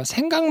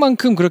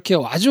생각만큼 그렇게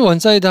아주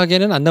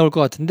원사이드하게는 안 나올 것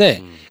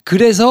같은데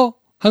그래서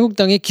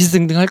한국당이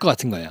기승등할 것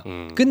같은 거예요.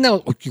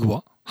 끝나고 이거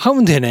봐.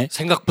 하면 되네.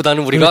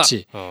 생각보다는 우리가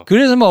그렇지.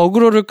 그래서 막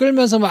어그로를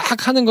끌면서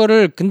막 하는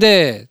거를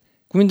근데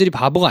국민들이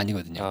바보가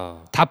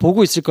아니거든요. 다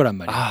보고 있을 거란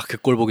말이에요. 그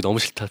꼴 보기 너무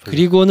싫다.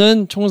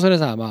 그리고는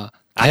총선에서 아마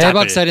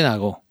개박살이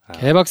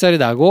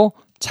나고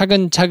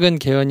차근차근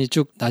개헌이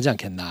쭉 나지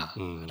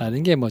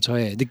않겠나라는 게 뭐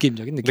저의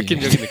느낌적인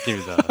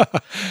느낌입니다.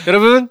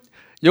 여러분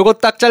요거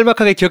딱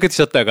짤막하게 기억해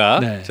두셨다가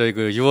네. 저희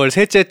그 6월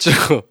셋째 주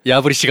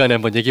야부리 시간에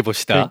한번 얘기해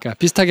봅시다. 그러니까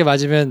비슷하게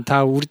맞으면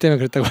다 우리 때문에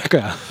그랬다고 할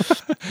거야.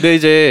 근데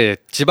이제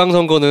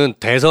지방선거는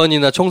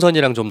대선이나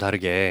총선이랑 좀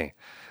다르게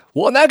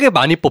워낙에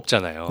많이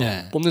뽑잖아요.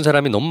 네. 뽑는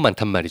사람이 너무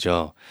많단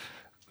말이죠.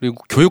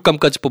 그리고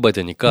교육감까지 뽑아야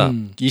되니까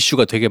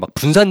이슈가 되게 막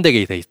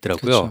분산되게 돼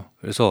있더라고요. 그렇죠.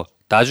 그래서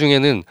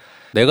나중에는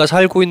내가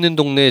살고 있는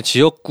동네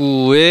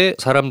지역구의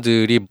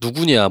사람들이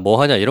누구냐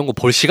뭐 하냐 이런 거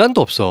볼 시간도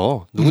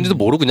없어. 누군지도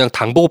모르고 그냥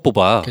당 보고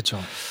뽑아. 그렇죠.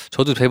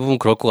 저도 대부분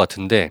그럴 것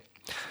같은데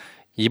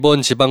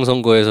이번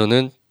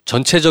지방선거에서는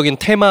전체적인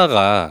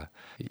테마가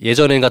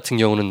예전엔 같은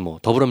경우는 뭐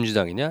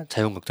더불어민주당이냐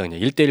자유한국당이냐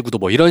 1대1 구도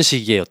뭐 이런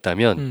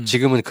식이었다면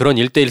지금은 그런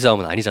 1대1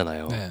 싸움은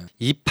아니잖아요. 네.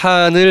 이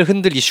판을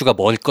흔들 이슈가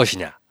뭘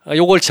것이냐.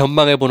 요걸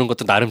전망해보는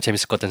것도 나름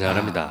재밌을 것 같다는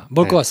생각합니다.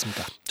 뭘 것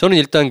같습니다. 저는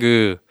일단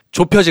그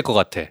좁혀질 것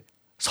같아.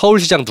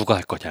 서울시장 누가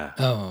할 거냐.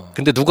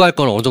 근데 누가 할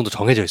건 어느 정도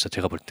정해져 있어.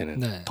 제가 볼 때는.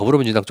 네.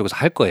 더불어민주당 쪽에서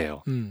할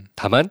거예요.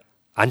 다만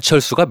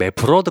안철수가 몇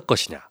프로 얻을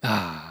것이냐.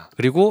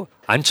 그리고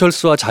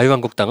안철수와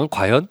자유한국당은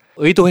과연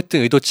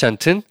의도했든 의도치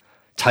않든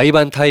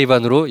자의반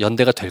타의반으로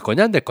연대가 될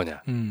거냐 안 될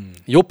거냐.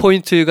 요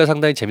포인트가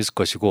상당히 재밌을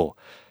것이고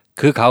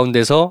그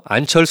가운데서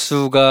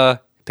안철수가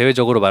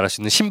대외적으로 말할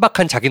수 있는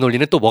신박한 자기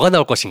논리는 또 뭐가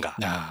나올 것인가.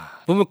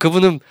 보면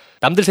그분은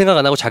남들 생각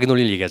안 하고 자기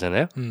논리를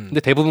얘기하잖아요. 근데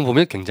대부분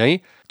보면 굉장히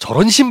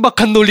저런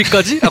신박한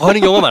논리까지? 라고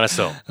하는 경우가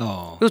많았어.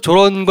 그래서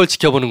저런 걸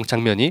지켜보는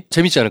장면이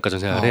재밌지 않을까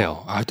저는 생각을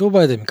해요. 또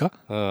봐야 됩니까?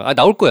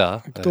 나올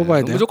거야. 또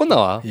봐야 돼요? 무조건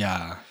나와.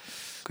 야.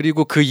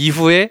 그리고 그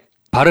이후에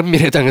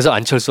바른미래당에서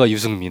안철수와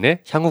유승민의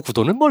향후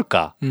구도는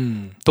뭘까?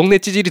 동네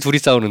찌질이 둘이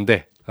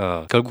싸우는데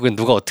결국엔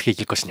누가 어떻게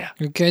이길 것이냐.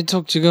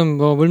 계속 지금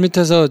뭐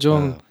물밑에서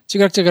좀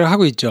찌그락찌그락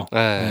하고 있죠.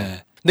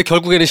 네. 근데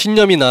결국에는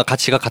신념이나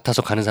가치가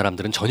같아서 가는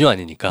사람들은 전혀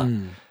아니니까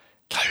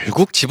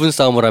결국 지분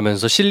싸움을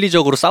하면서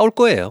실리적으로 싸울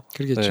거예요.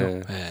 그러겠죠.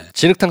 네. 네.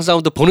 진흙탕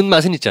싸움도 보는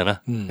맛은 있잖아.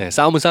 네,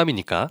 싸움은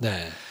싸움이니까.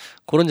 네.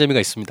 그런 재미가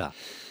있습니다.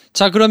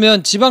 자,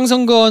 그러면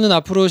지방선거는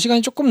앞으로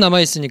시간이 조금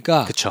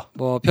남아있으니까 그쵸.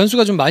 뭐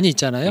변수가 좀 많이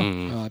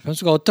있잖아요.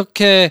 변수가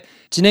어떻게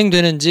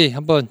진행되는지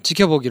한번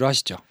지켜보기로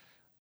하시죠.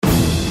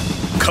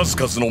 数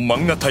々の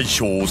漫画大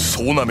賞を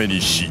総なめに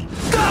し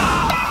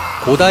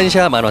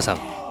고단샤 만화상,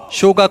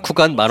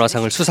 쇼가쿠간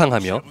만화상을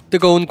수상하며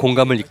뜨거운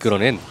공감을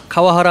이끌어낸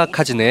카와하라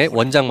카즈네의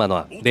원작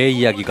만화 내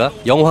이야기가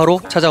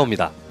영화로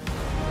찾아옵니다.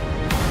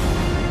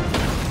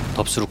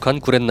 덥수룩한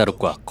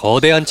구렛나룻과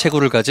거대한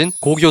체구를 가진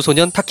고교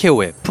소년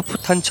타케오의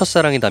풋풋한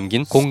첫사랑이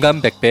담긴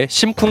공감 100배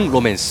심쿵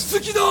로맨스.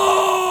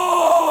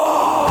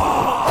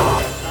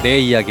 내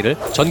이야기를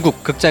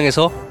전국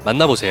극장에서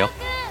만나보세요.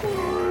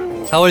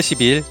 4월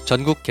 12일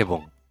전국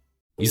개봉.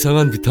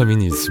 이상한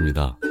비타민이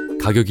있습니다.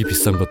 가격이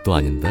비싼 것도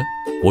아닌데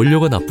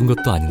원료가 나쁜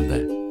것도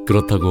아닌데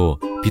그렇다고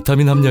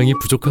비타민 함량이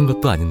부족한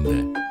것도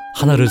아닌데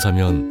하나를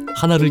사면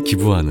하나를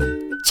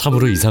기부하는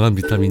참으로 이상한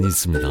비타민이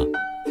있습니다.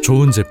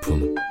 좋은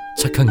제품,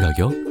 착한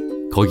가격,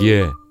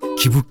 거기에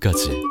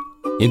기부까지.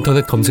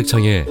 인터넷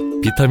검색창에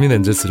비타민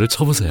엔젤스를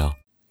쳐보세요.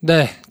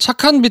 네,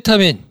 착한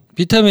비타민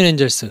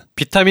엔젤스.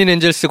 비타민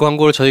엔젤스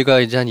광고를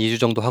저희가 이제 한 2주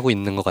정도 하고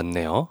있는 것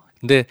같네요.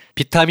 근데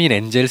비타민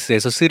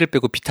엔젤스에서 스를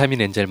빼고 비타민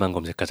엔젤만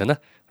검색하잖아?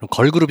 그럼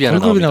걸그룹이 하나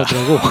나옵니다.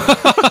 나오더라고.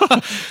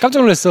 깜짝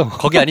놀랐어.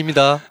 거기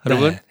아닙니다.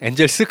 여러분, 네.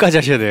 엔젤스까지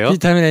하셔야 돼요.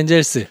 비타민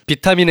엔젤스.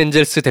 비타민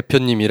엔젤스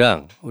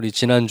대표님이랑 우리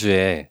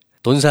지난주에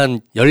논산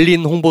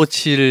열린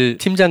홍보실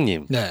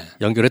팀장님 네.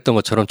 연결했던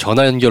것처럼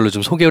전화 연결로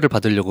좀 소개를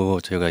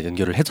받으려고 저희가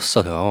연결을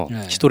해뒀어요.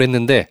 네. 시도를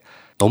했는데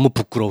너무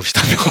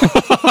부끄러우시다며.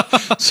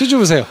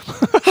 수줍으세요.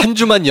 한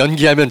주만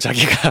연기하면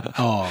자기가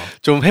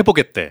좀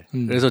해보겠대.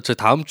 그래서 저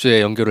다음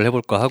주에 연결을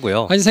해볼까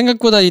하고요. 아니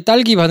생각보다 이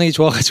딸기 반응이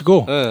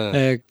좋아가지고 네.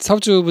 네,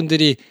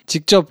 사업주분들이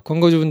직접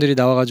광고주분들이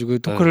나와가지고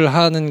토크를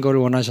하는 걸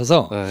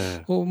원하셔서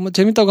뭐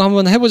재밌다고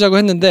한번 해보자고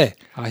했는데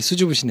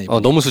수줍으시네.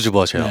 너무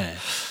수줍어하셔요. 네.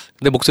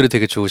 근데 목소리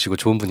되게 좋으시고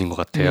좋은 분인 것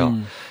같아요.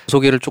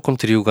 소개를 조금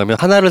드리고 가면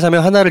하나를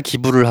사면 하나를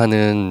기부를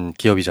하는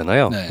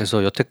기업이잖아요. 네.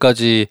 그래서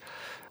여태까지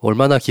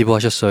얼마나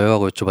기부하셨어요?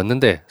 하고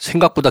여쭤봤는데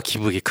생각보다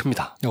기부액이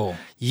큽니다.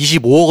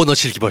 25억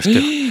원어치를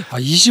기부하셨대요.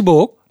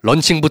 20억?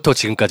 런칭부터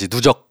지금까지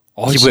누적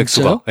기부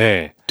액수가.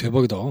 네.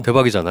 대박이다.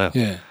 대박이잖아요.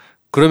 예.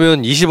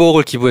 그러면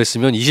 20억을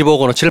기부했으면 20억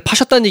원어치를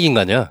파셨다는 얘기인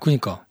거 아니야?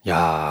 그러니까.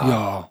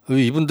 야.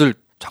 이분들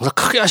장사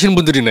크게 하시는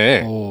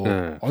분들이네. 네.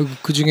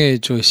 그 중에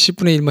저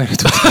 10분의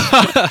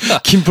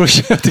 1만이라도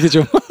김프로씨 어떻게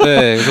좀.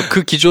 네, 그래서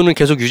그 기조는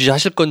계속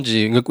유지하실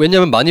건지.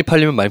 왜냐하면 많이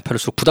팔리면 많이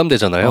팔릴수록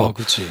부담되잖아요.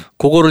 그렇지.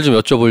 그거를 좀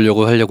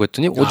여쭤보려고 하려고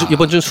했더니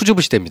이번 주는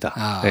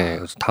수줍으시답니다. 네,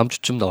 그래서 다음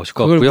주쯤 나오실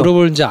것 같고요. 그걸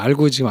물어보는지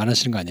알고 지금 안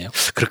하시는 거 아니에요?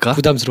 그럴까?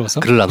 부담스러워서?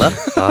 그럴라나?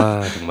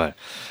 정말.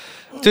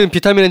 하여튼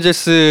비타민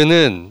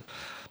엔젤스는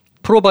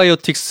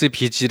프로바이오틱스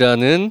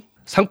비지라는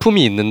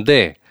상품이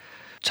있는데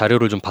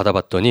자료를 좀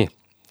받아봤더니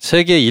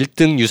세계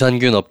 1등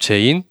유산균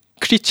업체인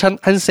크리찬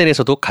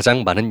한센에서도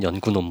가장 많은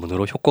연구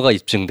논문으로 효과가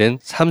입증된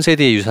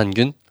 3세대의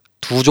유산균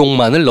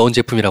 2종만을 넣은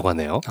제품이라고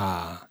하네요.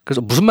 그래서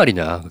무슨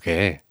말이냐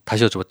그게.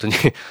 다시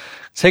여쭤봤더니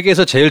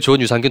세계에서 제일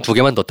좋은 유산균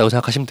 2개만 넣었다고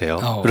생각하시면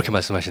돼요. 그렇게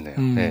말씀하시네요.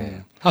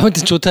 네.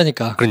 아무튼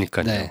좋다니까.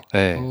 그러니까요. 네.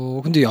 네.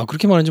 근데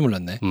그렇게 많은지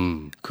몰랐네.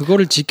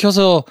 그거를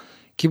지켜서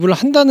기부를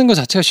한다는 것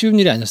자체가 쉬운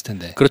일이 아니었을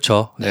텐데.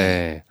 그렇죠.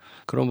 네.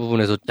 그런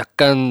부분에서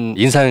약간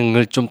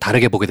인상을 좀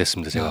다르게 보게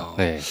됐습니다, 제가.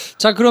 네.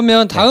 자,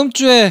 그러면 다음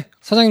주에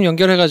사장님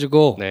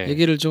연결해가지고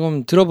얘기를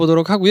조금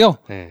들어보도록 하고요.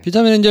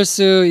 비타민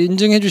엔젤스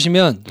인증해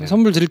주시면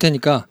선물 드릴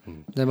테니까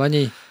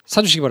많이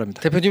사주시기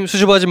바랍니다. 대표님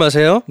수줍어하지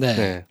마세요.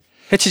 네.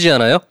 해치지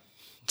않아요?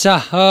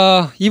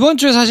 자, 이번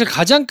주에 사실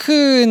가장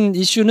큰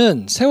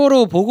이슈는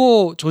세월호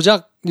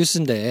보고조작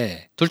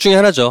뉴스인데 둘 중에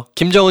하나죠.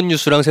 김정은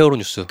뉴스랑 세월호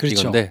뉴스.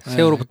 그렇죠. 이건데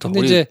세월호부터 근데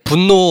우리 이제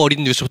분노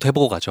어린 뉴스부터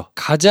해보고 가죠.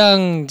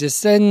 가장 이제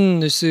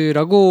센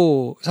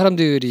뉴스라고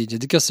사람들이 이제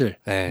느꼈을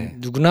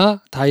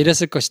누구나 다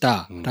이랬을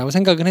것이다라고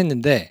생각은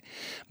했는데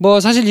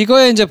뭐 사실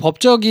이거에 이제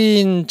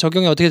법적인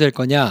적용이 어떻게 될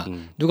거냐,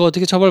 누가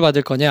어떻게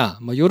처벌받을 거냐,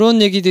 뭐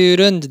이런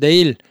얘기들은 이제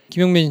내일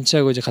김용민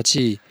씨하고 이제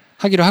같이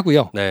하기로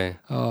하고요. 네.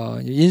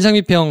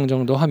 인상비평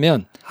정도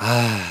하면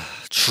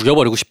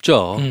죽여버리고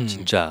싶죠.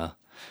 진짜.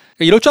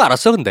 이럴 줄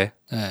알았어, 근데.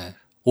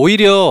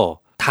 오히려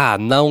다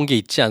안 나온 게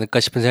있지 않을까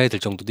싶은 생각이 들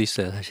정도도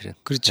있어요, 사실은.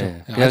 그렇죠.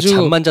 그냥 아주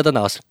잠만 자다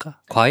나왔을까?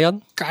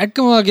 과연?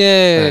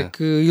 깔끔하게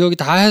그 의혹이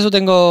다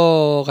해소된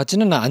것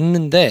같지는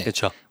않는데.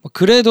 그렇죠.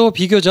 그래도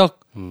비교적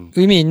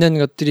의미 있는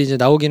것들이 이제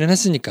나오기는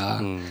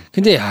했으니까.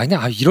 근데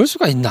그냥 이럴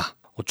수가 있나?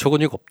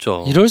 어처구니가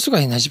없죠. 이럴 수가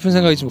있나 싶은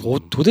생각이 좀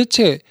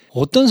도대체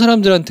어떤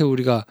사람들한테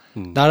우리가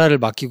나라를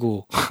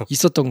맡기고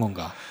있었던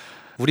건가?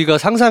 우리가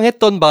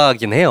상상했던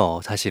바긴 해요,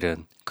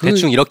 사실은.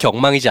 대충 이렇게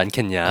엉망이지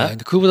않겠냐.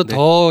 그거보다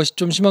더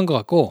좀 심한 것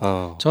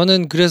같고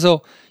저는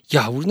그래서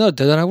우리나라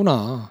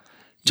대단하구나.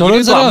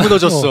 저런 사람 안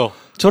무너졌어.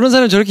 저런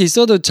사람이 저렇게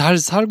있어도 잘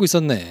살고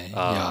있었네.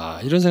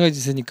 이런 생각이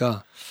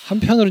드니까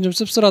한편으로는 좀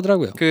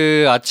씁쓸하더라고요.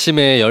 그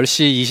아침에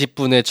 10시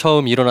 20분에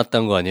처음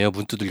일어났다는 거 아니에요?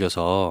 문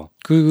두들겨서.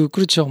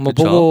 그렇죠. 뭐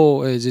그렇죠?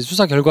 보고 이제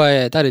수사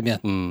결과에 따르면.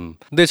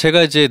 근데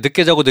제가 이제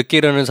늦게 자고 늦게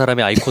일어나는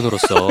사람의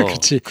아이콘으로서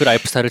그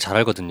라이프 스타일을 잘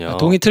알거든요.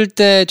 동이 틀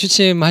때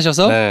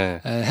취침하셔서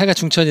해가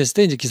중천이 있을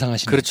때 이제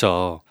기상하시는.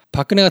 그렇죠.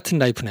 박근혜 같은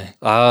라이프네.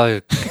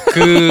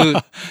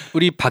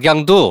 우리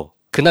박양도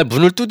그날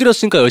문을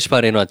두드렸으니까 10시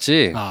반에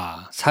일어났지.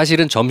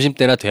 사실은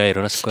점심때나 돼야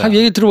일어났을 거야. 한번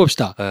얘기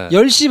들어봅시다.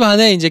 10시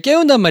반에 이제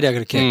깨운단 말이야,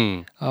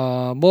 그렇게.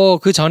 뭐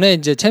그 전에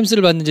이제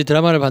챔스를 봤는지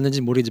드라마를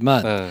봤는지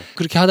모르지만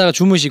그렇게 하다가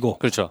주무시고.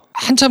 그렇죠.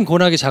 한참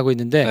고나게 자고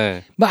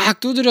있는데 막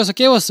두드려서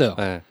깨웠어요.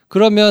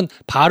 그러면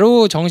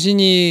바로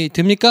정신이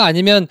듭니까?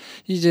 아니면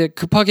이제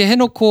급하게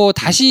해놓고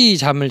다시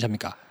잠을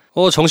잡니까?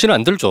 정신은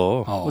안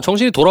들죠.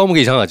 정신이 돌아오는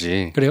게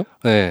이상하지. 그래요?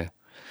 네.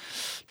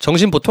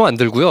 정신 보통 안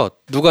들고요.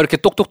 누가 이렇게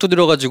똑똑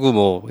두드려가지고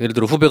뭐 예를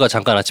들어 후배가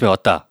잠깐 아침에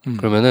왔다.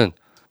 그러면은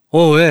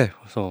왜?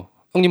 그래서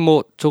형님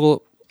뭐 저거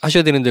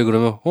하셔야 되는데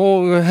그러면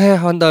해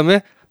한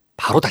다음에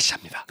바로 다시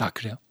잡니다.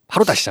 그래요?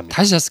 바로 다시 잡니다.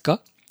 다시 잤을까?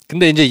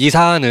 근데 이제 이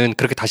사안은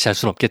그렇게 다시 잘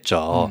수는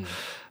없겠죠.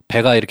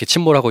 배가 이렇게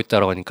침몰하고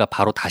있다라고 하니까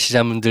바로 다시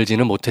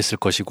잠들지는 못했을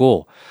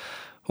것이고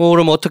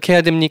그럼 어떻게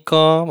해야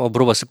됩니까?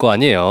 물어봤을 거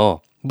아니에요.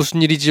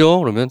 무슨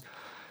일이죠? 그러면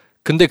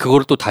근데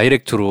그거를 또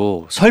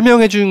다이렉트로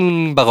설명해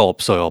준 바가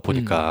없어요.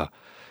 보니까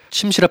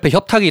침실 앞에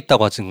협탁이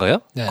있다고 하던가요?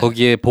 네.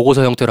 거기에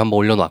보고서 형태로 한번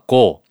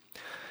올려놨고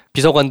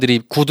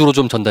비서관들이 구두로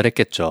좀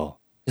전달했겠죠.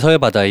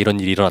 서해바다에 이런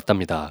일이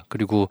일어났답니다.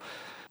 그리고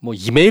뭐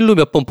이메일로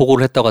몇 번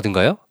보고를 했다고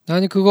하던가요?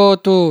 아니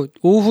그것도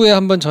오후에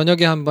한 번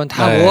저녁에 한 번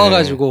다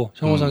모아가지고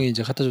정호성이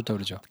이제 갖다 줬다고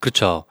그러죠.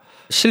 그렇죠.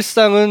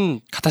 실상은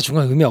갖다 준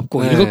건 의미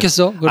없고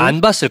읽었겠어? 안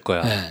봤을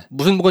거야.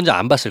 무슨 건지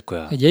안 봤을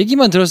거야.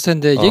 얘기만 들었을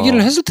텐데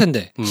얘기를 했을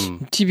텐데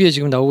TV에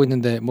지금 나오고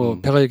있는데 뭐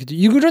배가 이렇게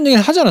이런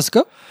얘기를 하지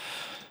않았을까요?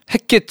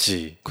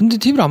 했겠지. 근데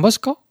TV를 안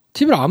봤을까?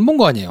 TV를 안 본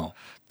거 아니에요.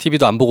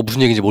 TV도 안 보고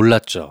무슨 얘기인지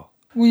몰랐죠.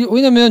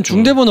 왜냐면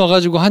중대본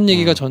와가지고 한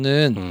얘기가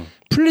저는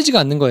풀리지가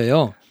않는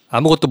거예요.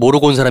 아무것도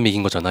모르고 온 사람이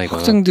이긴 거잖아, 이거.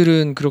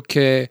 학생들은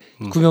그렇게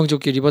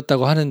구명조끼를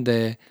입었다고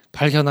하는데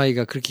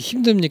발견하기가 그렇게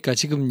힘듭니까,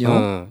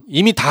 지금요?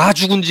 이미 다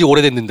죽은 지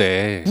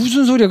오래됐는데.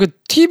 무슨 소리야. 그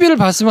TV를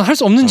봤으면 할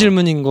수 없는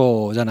질문인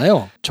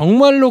거잖아요.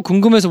 정말로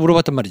궁금해서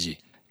물어봤단 말이지.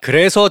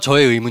 그래서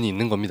저의 의문이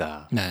있는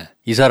겁니다. 네.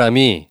 이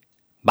사람이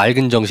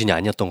맑은 정신이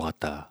아니었던 것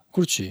같다.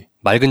 그렇지.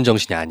 맑은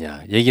정신이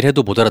아니야. 얘기를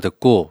해도 못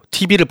알아듣고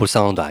TV를 볼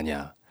상황도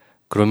아니야.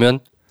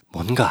 그러면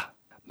뭔가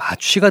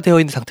마취가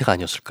되어 있는 상태가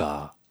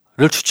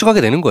아니었을까를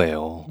추측하게 되는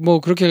거예요. 뭐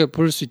그렇게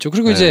볼 수 있죠.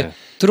 그리고 이제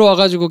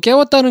들어와가지고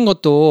깨웠다는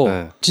것도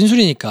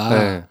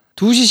진술이니까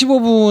 2시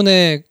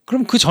 15분에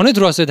그럼 그 전에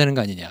들어왔어야 되는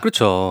거 아니냐.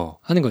 그렇죠.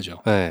 하는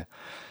거죠. 네.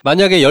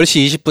 만약에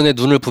 10시 20분에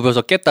눈을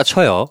부벼서 깼다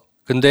쳐요.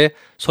 근데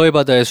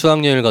서해바다에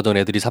수학여행을 가던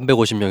애들이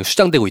 350명이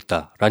수장되고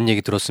있다라는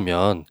얘기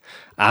들었으면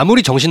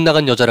아무리 정신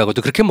나간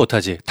여자라고도 그렇게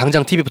못하지.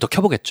 당장 TV부터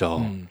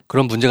켜보겠죠.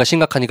 그런 문제가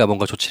심각하니까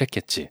뭔가 조치를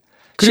했겠지.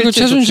 그리고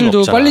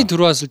최순실도 빨리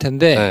들어왔을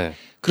텐데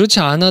그렇지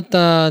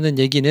않았다는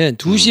얘기는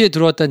 2시에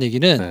들어왔다는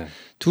얘기는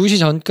 2시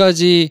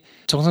전까지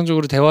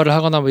정상적으로 대화를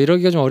하거나 뭐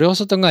이러기가 좀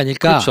어려웠었던 거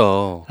아닐까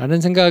그렇죠.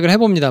 라는 생각을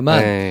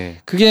해봅니다만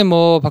그게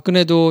뭐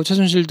박근혜도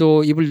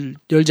최순실도 입을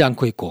열지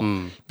않고 있고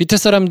밑에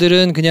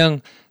사람들은 그냥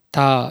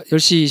다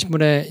 10시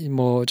 20분에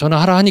뭐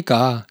전화하라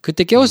하니까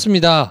그때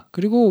깨웠습니다.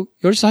 그리고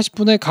 10시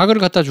 40분에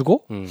가글을 갖다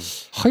주고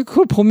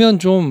그걸 보면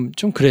좀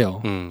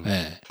그래요.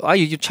 네.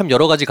 이게 참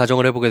여러 가지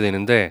가정을 해보게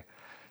되는데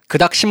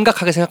그닥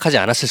심각하게 생각하지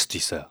않았을 수도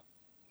있어요.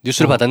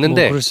 뉴스를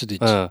받았는데 그럴 수도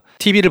있지.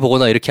 TV를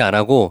보거나 이렇게 안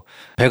하고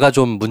배가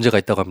좀 문제가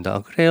있다고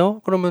합니다.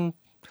 그래요? 그러면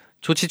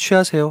조치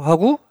취하세요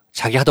하고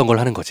자기 하던 걸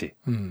하는 거지.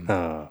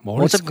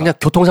 어차피 그냥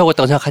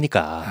교통사고였다고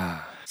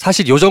생각하니까.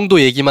 사실 요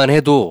정도 얘기만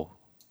해도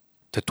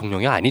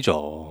대통령이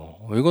아니죠.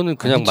 이거는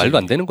그냥 아니지. 말도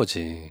안 되는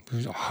거지.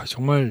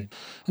 정말.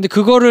 근데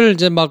그거를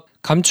이제 막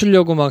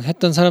감추려고 막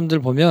했던 사람들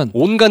보면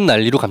온갖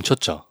난리로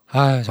감췄죠.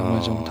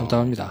 정말 좀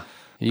답답합니다.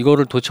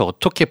 이거를 도대체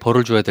어떻게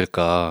벌을 줘야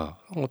될까?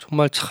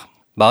 정말 참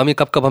마음이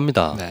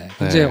깝깝합니다. 네.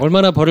 이제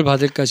얼마나 벌을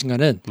받을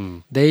것인가는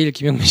내일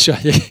김영민 씨와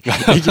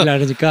얘기를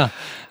나누니까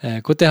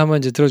그때 한번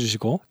이제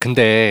들어주시고.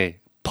 근데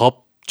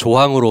법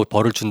조항으로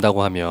벌을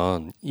준다고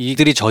하면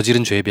이들이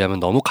저지른 죄에 비하면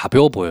너무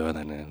가벼워 보여요.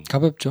 나는.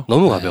 가볍죠.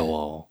 너무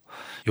가벼워.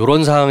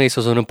 이런 상황에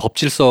있어서는 법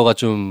질서가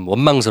좀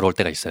원망스러울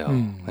때가 있어요.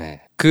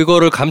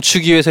 그거를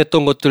감추기 위해서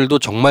했던 것들도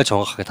정말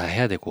정확하게 다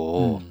해야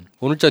되고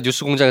오늘자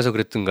뉴스공장에서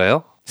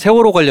그랬던가요?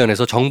 세월호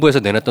관련해서 정부에서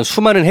내놨던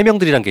수많은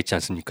해명들이란 게 있지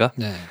않습니까?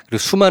 네. 그리고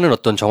수많은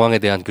어떤 정황에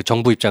대한 그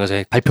정부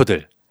입장에서의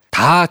발표들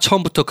다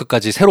처음부터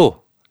끝까지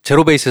새로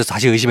제로 베이스에서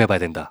다시 의심해봐야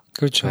된다.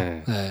 그렇죠.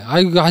 네.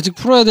 아직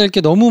풀어야 될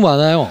게 너무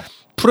많아요.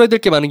 풀어야 될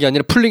게 많은 게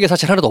아니라 풀린 게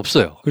사실 하나도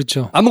없어요.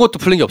 그렇죠. 아무것도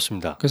풀린 게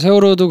없습니다. 그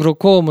세월호도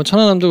그렇고 뭐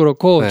천안함도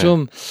그렇고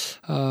좀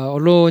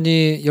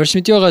언론이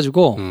열심히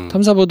뛰어가지고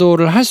탐사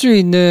보도를 할 수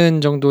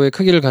있는 정도의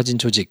크기를 가진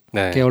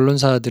조직의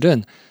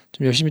언론사들은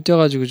좀 열심히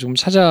뛰어가지고 좀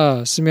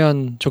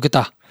찾았으면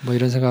좋겠다. 뭐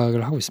이런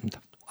생각을 하고 있습니다.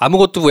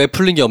 아무것도 왜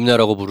풀린 게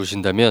없냐라고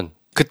물으신다면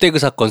그때 그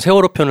사건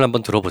세월호 편을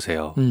한번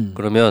들어보세요.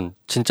 그러면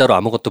진짜로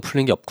아무것도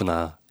풀린 게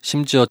없구나.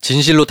 심지어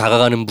진실로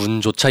다가가는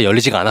문조차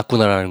열리지가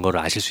않았구나라는 걸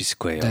아실 수 있을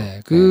거예요.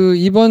 네,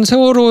 이번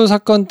세월호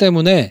사건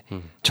때문에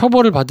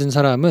처벌을 받은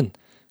사람은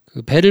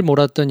그 배를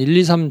몰았던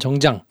 123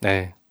 정장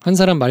한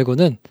사람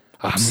말고는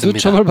아무도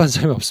처벌받은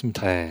사람이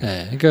없습니다. 네.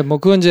 네. 그러니까 뭐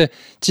그건 이제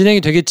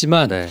진행이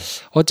되겠지만 네.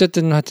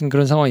 어쨌든 하여튼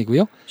그런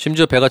상황이고요.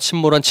 심지어 배가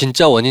침몰한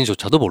진짜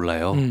원인조차도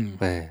몰라요.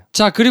 네.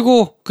 자,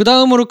 그리고 그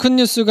다음으로 큰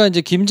뉴스가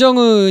이제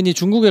김정은이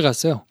중국에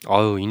갔어요.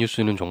 아유, 이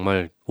뉴스는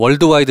정말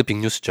월드와이드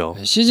빅뉴스죠.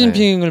 네,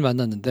 시진핑을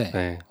만났는데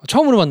네.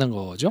 처음으로 만난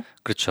거죠.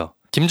 그렇죠.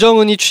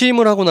 김정은이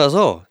취임을 하고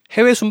나서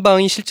해외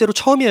순방이 실제로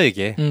처음이에요,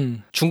 이게.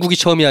 중국이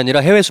처음이 아니라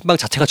해외 순방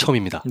자체가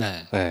처음입니다. 네.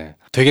 네.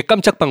 되게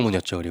깜짝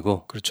방문이었죠,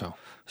 그리고. 그렇죠.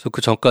 그래서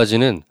그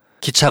전까지는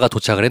기차가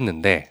도착을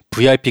했는데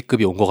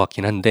VIP급이 온 것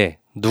같긴 한데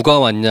누가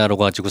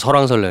왔냐라고 가지고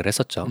설왕설래를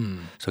했었죠.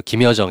 그래서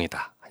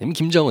김여정이다, 아니면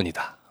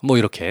김정은이다, 뭐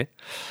이렇게.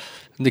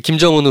 근데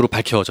김정은으로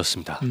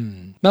밝혀졌습니다.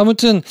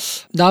 아무튼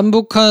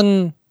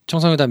남북한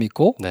정상회담이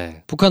있고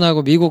네.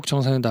 북한하고 미국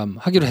정상회담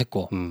하기로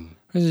했고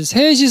그래서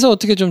셋이서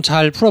어떻게 좀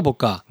잘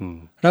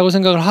풀어볼까라고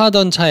생각을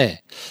하던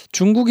차에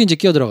중국이 이제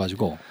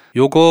끼어들어가지고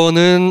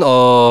요거는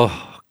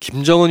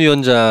김정은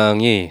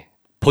위원장이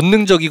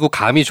본능적이고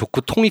감이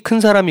좋고 통이 큰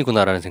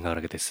사람이구나라는 생각을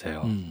하게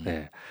됐어요.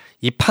 네.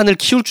 이 판을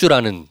키울 줄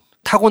아는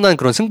타고난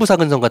그런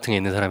승부사근성 같은 게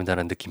있는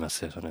사람이다라는 느낌이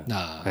왔어요, 저는.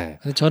 네.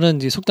 저는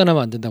이제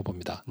속단하면 안 된다고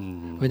봅니다.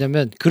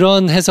 왜냐하면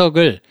그런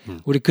해석을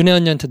우리 근혜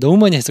언니한테 너무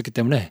많이 했었기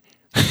때문에.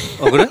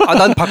 그래?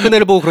 난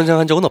박근혜를 보고 그런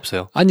생각한 적은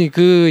없어요. 아니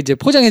그 이제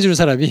포장해주는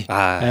사람이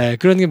네,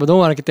 그런 게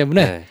너무 많았기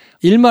때문에 네.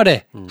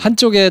 일말에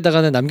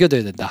한쪽에다가는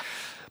남겨둬야 된다.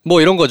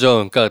 뭐 이런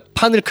거죠. 그러니까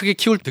판을 크게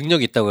키울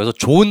능력이 있다고 해서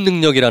좋은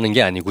능력이라는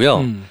게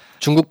아니고요.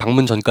 중국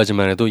방문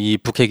전까지만 해도 이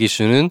북핵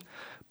이슈는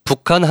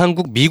북한,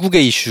 한국,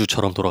 미국의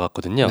이슈처럼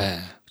돌아갔거든요. 네.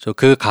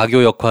 그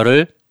가교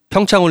역할을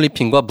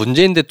평창올림픽과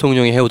문재인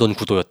대통령이 해오던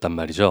구도였단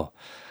말이죠.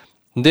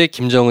 근데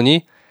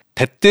김정은이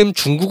대뜸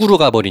중국으로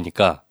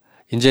가버리니까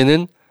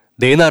이제는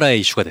네 나라의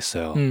이슈가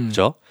됐어요.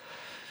 그죠?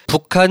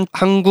 북한,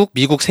 한국,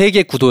 미국 세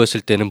개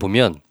구도였을 때는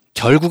보면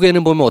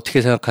결국에는 보면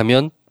어떻게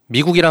생각하면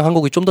미국이랑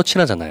한국이 좀 더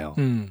친하잖아요.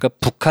 그러니까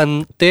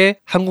북한 때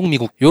한국,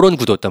 미국 이런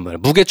구도였단 말이에요.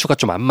 무게추가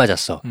좀 안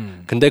맞았어.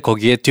 근데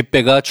거기에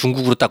뒷배가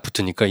중국으로 딱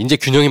붙으니까 이제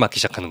균형이 맞기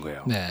시작하는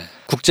거예요. 네.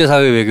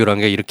 국제사회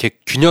외교라는 게 이렇게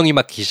균형이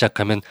맞기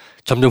시작하면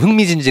점점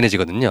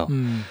흥미진진해지거든요.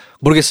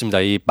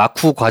 모르겠습니다. 이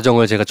막후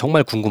과정을 제가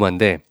정말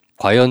궁금한데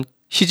과연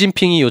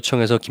시진핑이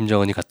요청해서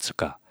김정은이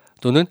갔을까?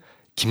 또는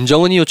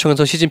김정은이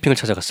요청해서 시진핑을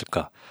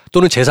찾아갔을까?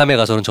 또는 제3에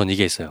가서는 전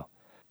이게 있어요.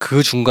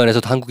 그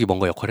중간에서도 한국이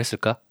뭔가 역할을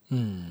했을까?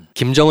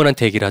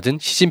 김정은한테 얘기를 하든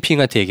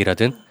시진핑한테 얘기를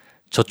하든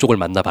저쪽을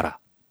만나봐라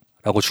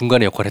라고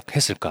중간에 역할을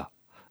했을까?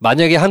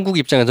 만약에 한국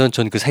입장에서는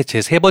전 그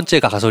제 세 번째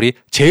가설이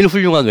제일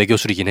훌륭한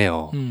외교술이긴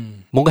해요.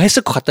 뭔가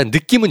했을 것 같다는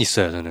느낌은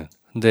있어요, 저는.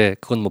 근데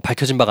그건 뭐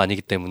밝혀진 바가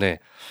아니기 때문에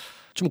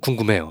좀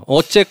궁금해요.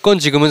 어쨌건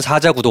지금은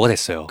사자 구도가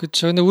됐어요.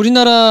 그렇죠. 근데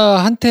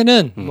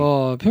우리나라한테는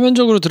뭐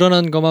표면적으로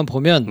드러난 것만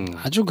보면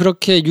아주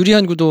그렇게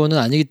유리한 구도는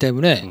아니기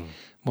때문에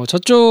뭐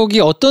저쪽이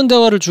어떤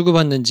대화를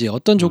주고받는지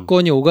어떤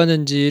조건이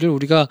오가는지를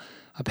우리가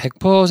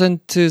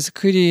 100%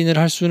 스크린을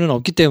할 수는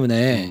없기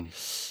때문에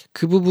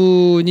그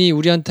부분이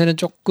우리한테는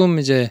조금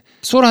이제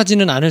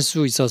수월하지는 않을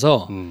수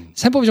있어서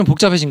셈법이 좀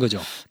복잡해진 거죠.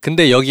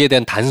 근데 여기에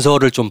대한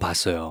단서를 좀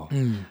봤어요.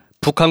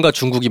 북한과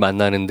중국이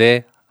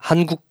만나는데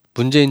한국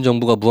문재인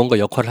정부가 무언가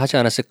역할을 하지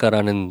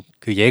않았을까라는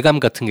그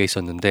예감 같은 게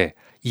있었는데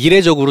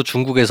이례적으로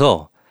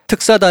중국에서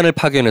특사단을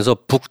파견해서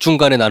북중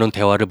간에 나눈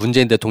대화를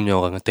문재인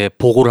대통령한테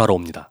보고를 하러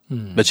옵니다.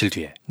 며칠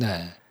뒤에.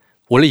 네.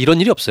 원래 이런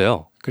일이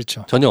없어요.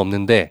 그렇죠. 전혀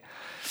없는데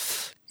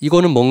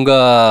이거는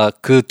뭔가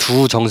그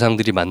두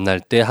정상들이 만날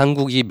때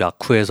한국이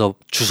막후에서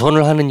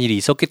주선을 하는 일이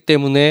있었기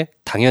때문에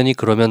당연히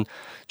그러면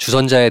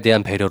주선자에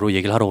대한 배려로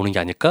얘기를 하러 오는 게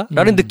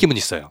아닐까라는 느낌은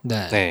있어요.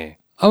 네. 네.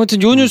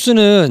 아무튼 요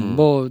뉴스는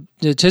뭐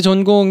제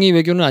전공이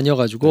외교는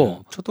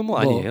아니어가지고 저도 뭐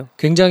아니에요.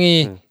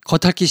 굉장히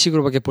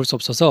겉핥기식으로밖에 볼 수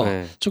없어서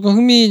조금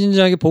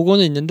흥미진진하게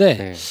보고는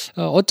있는데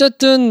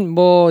어쨌든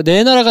뭐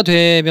네 나라가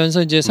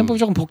되면서 이제 셈법이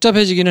조금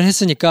복잡해지기는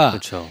했으니까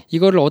그렇죠.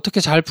 이거를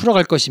어떻게 잘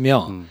풀어갈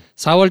것이며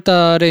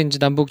 4월달에 이제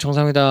남북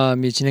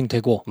정상회담이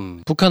진행되고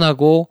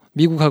북한하고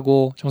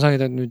미국하고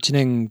정상회담이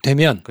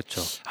진행되면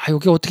그렇죠.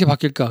 여기 어떻게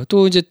바뀔까?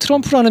 또 이제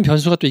트럼프라는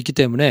변수가 또 있기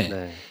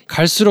때문에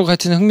갈수록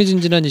하여튼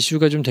흥미진진한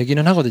이슈가 좀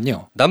되기는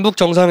하거든요. 남북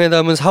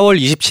정상회담은 4월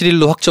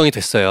 27일로 확정이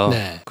됐어요.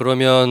 네.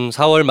 그러면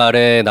 4월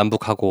말에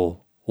남북하고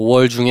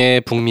 5월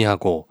중에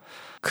북미하고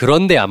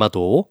그런데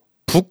아마도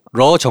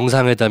북러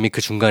정상회담이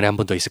그 중간에 한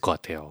번 더 있을 것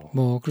같아요.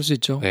 뭐 그럴 수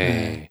있죠.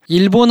 네.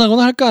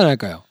 일본하고는 할까 안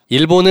할까요?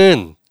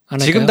 일본은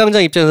지금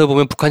당장 입장에서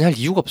보면 북한이 할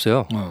이유가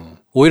없어요.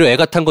 오히려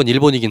애가 탄 건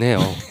일본이긴 해요.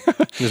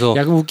 그래서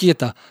야, 그럼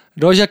웃기겠다.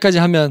 러시아까지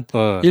하면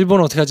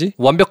일본은 어떡하지?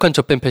 완벽한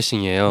접밴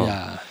패싱이에요.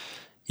 야.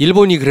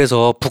 일본이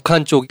그래서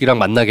북한 쪽이랑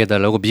만나게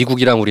해달라고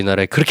미국이랑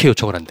우리나라에 그렇게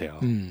요청을 한대요.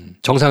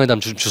 정상회담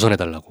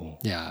주선해달라고.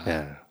 야.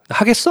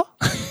 하겠어?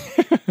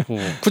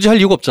 굳이 할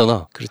이유가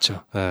없잖아.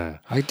 그렇죠.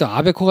 또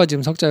아베 코가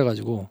지금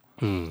석자여가지고.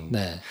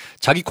 네.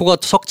 자기 코가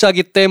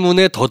석자기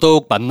때문에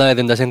더더욱 만나야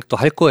된다 생각도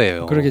할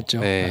거예요. 그러겠죠.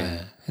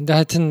 네. 근데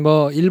하여튼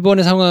뭐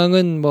일본의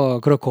상황은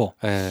뭐 그렇고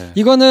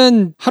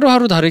이거는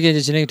하루하루 다르게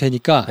이제 진행이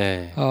되니까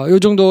요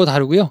정도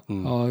다르고요.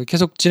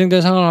 계속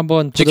진행되는 상황을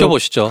한번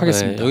지켜보시죠.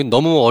 하겠습니다. 여기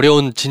너무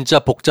어려운 진짜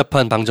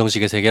복잡한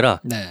방정식의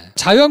세계라.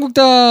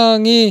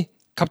 자유한국당이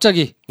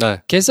갑자기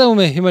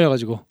개싸움에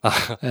휘말려가지고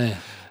네.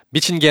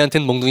 미친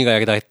개한테는 몽둥이가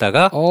약이다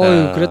했다가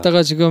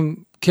그랬다가 지금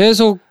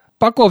계속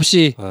빠꾸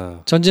없이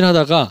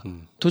전진하다가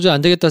도저히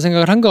안 되겠다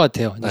생각을 한 것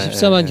같아요.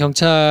 14만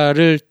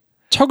경찰을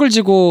척을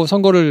지고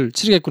선거를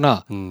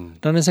치르겠구나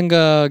라는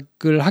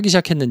생각을 하기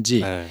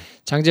시작했는지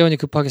장제원이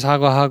급하게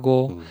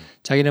사과하고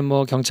자기는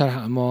뭐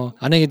경찰 뭐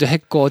안행이도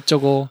했고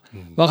어쩌고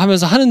막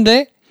하면서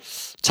하는데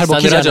잘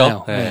먹히지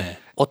않아요.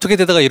 어떻게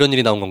되다가 이런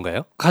일이 나온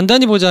건가요?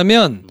 간단히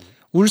보자면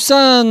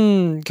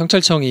울산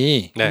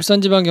경찰청이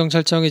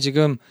울산지방경찰청이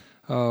지금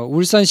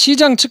울산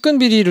시장 측근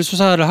비리를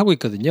수사를 하고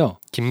있거든요.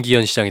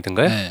 김기현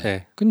시장이던가요?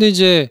 네. 근데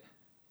이제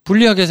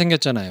불리하게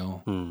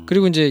생겼잖아요.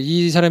 그리고 이제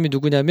이 사람이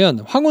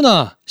누구냐면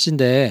황운하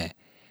씨인데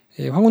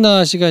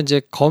황운하 씨가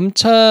이제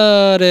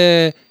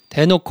검찰에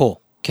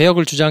대놓고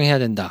개혁을 주장해야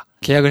된다.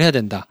 개혁을 해야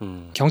된다.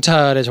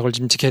 경찰에 저걸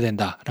좀 지켜야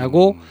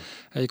된다라고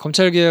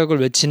검찰 개혁을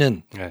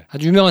외치는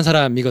아주 유명한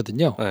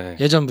사람이거든요.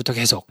 예전부터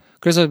계속.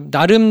 그래서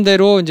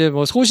나름대로 이제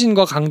뭐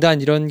소신과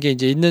강단 이런 게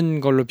이제 있는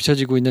걸로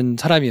비춰지고 있는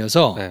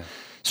사람이어서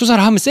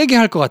수사를 하면 세게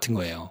할 것 같은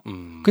거예요.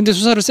 근데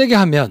수사를 세게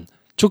하면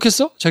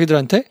좋겠어?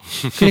 자기들한테?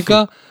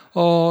 그러니까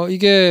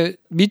이게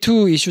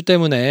미투 이슈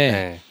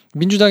때문에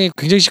민주당이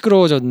굉장히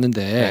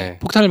시끄러워졌는데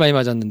폭탄을 많이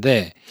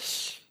맞았는데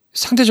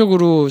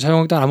상대적으로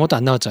자유한국당 아무것도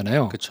안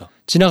나왔잖아요. 그쵸.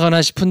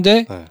 지나가나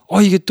싶은데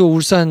이게 또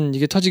울산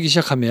이게 터지기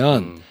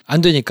시작하면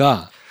안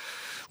되니까.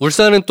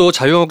 울산은 또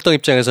자유한국당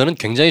입장에서는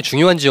굉장히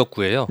중요한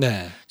지역구예요.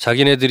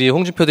 자기네들이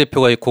홍준표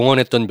대표가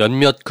공언했던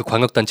몇몇 그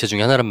광역단체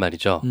중에 하나란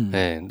말이죠.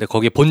 근데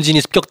거기에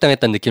본진이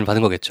습격당했다는 느낌을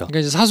받은 거겠죠.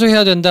 그러니까 이제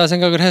사수해야 된다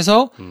생각을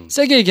해서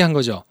세게 얘기한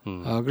거죠.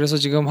 그래서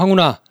지금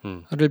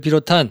황운하를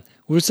비롯한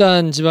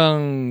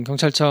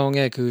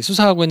울산지방경찰청에 그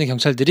수사하고 있는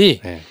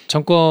경찰들이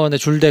정권에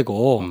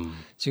줄대고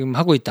지금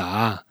하고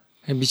있다.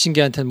 미친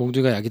개한테는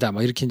몽둥이가 약이다.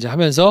 막 이렇게 이제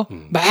하면서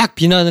막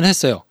비난을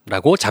했어요.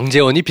 라고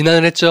장제원이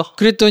비난을 했죠.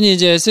 그랬더니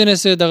이제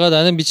SNS에다가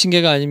나는 미친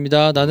개가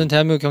아닙니다. 나는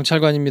대한민국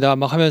경찰관입니다.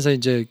 막 하면서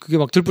이제 그게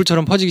막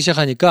들불처럼 퍼지기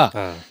시작하니까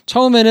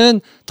처음에는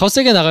더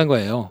세게 나간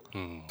거예요.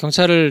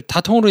 경찰을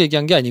다 통으로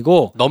얘기한 게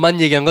아니고 너만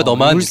얘기한 거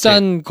너만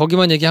울산 이렇게.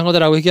 거기만 얘기한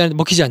거다라고 얘기하는데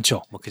먹히지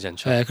않죠.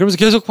 그러면서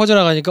계속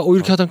퍼져나가니까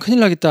이렇게 하다 큰일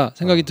나겠다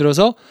생각이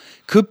들어서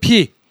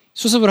급히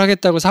수습을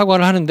하겠다고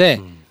사과를 하는데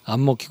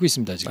안 먹히고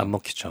있습니다. 지금. 안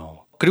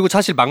먹히죠. 그리고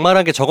사실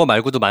막말한 게 저거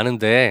말고도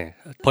많은데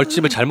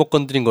벌집을 잘못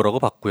건드린 거라고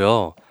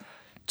봤고요.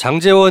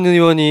 장제원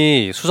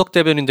의원이 수석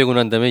대변인 되고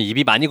난 다음에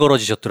입이 많이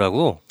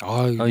걸어지셨더라고.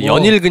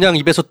 연일 그냥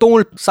입에서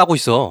똥을 싸고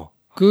있어.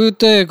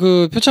 그때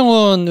그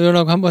표창원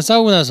의원하고 한번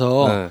싸우고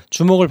나서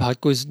주목을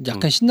받고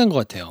약간 신난 것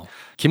같아요.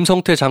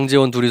 김성태,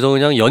 장제원 둘이서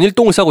그냥 연일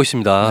똥을 싸고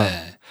있습니다.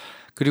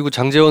 그리고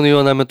장제원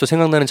의원 하면 또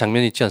생각나는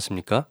장면이 있지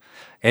않습니까?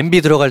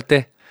 MB 들어갈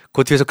때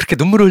그 뒤에서 그렇게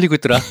눈물을 흘리고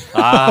있더라.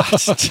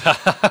 진짜.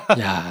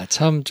 야,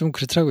 참 좀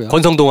그렇더라고요.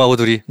 권성동하고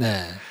둘이.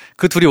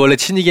 그 둘이 원래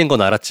친이계인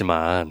건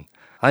알았지만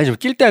좀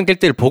낄 때 안 낄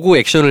때를 보고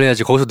액션을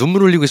해야지 거기서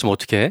눈물 흘리고 있으면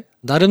어떡해?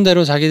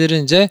 나름대로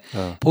자기들은 이제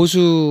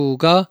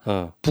보수가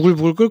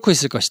부글부글 끓고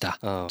있을 것이다.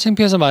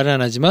 창피해서 말은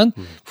안 하지만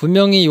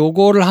분명히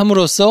요거를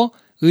함으로써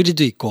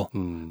의리도 있고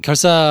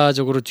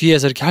결사적으로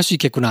뒤에서 이렇게 할 수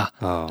있겠구나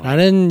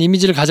라는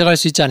이미지를 가져갈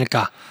수 있지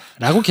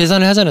않을까라고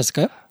계산을 하지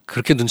않았을까요?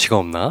 그렇게 눈치가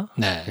없나?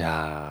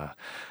 야,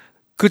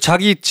 그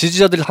자기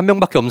지지자들 한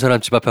명밖에 없는 사람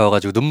집 앞에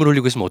와가지고 눈물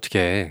흘리고 있으면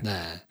어떡해.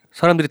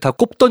 사람들이 다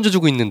꼽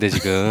던져주고 있는데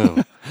지금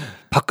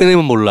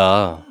박근혜는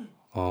몰라.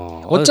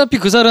 어차피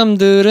그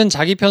사람들은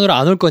자기 편으로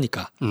안 올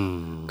거니까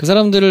그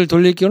사람들을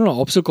돌릴 기회는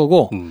없을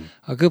거고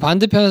그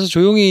반대편에서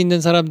조용히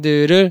있는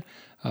사람들을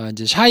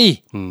이제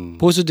샤이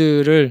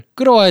보수들을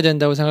끌어와야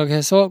된다고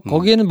생각해서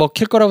거기에는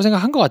먹힐 거라고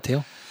생각한 것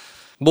같아요.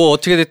 뭐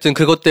어떻게 됐든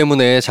그것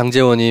때문에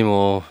장제원이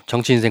뭐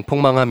정치 인생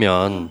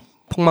폭망하면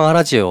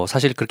폭망하라지요.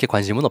 사실 그렇게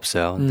관심은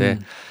없어요. 근데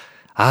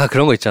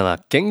그런 거 있잖아.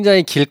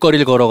 굉장히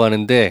길거리를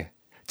걸어가는데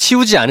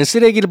치우지 않은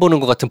쓰레기를 보는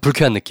것 같은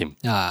불쾌한 느낌.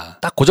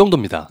 딱 그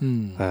정도입니다.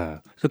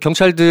 그래서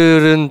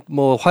경찰들은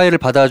뭐 화해를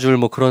받아줄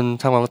뭐 그런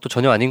상황은 또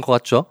전혀 아닌 것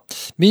같죠.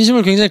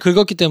 민심을 굉장히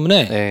긁었기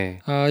때문에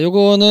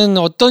요거는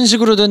어떤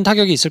식으로든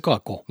타격이 있을 것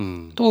같고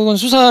또 그건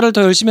수사를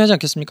더 열심히 하지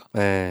않겠습니까?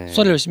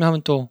 수사를 열심히 하면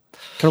또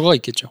결과가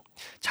있겠죠.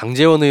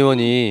 장제원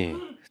의원이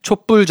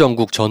촛불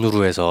전국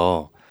전후로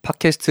해서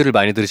팟캐스트를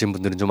많이 들으신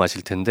분들은 좀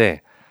아실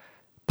텐데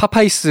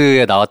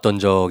파파이스에 나왔던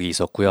적이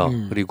있었고요.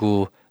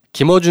 그리고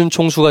김어준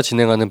총수가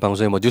진행하는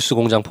방송에 뭐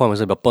뉴스공장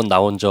포함해서 몇 번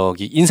나온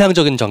적이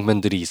인상적인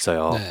장면들이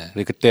있어요.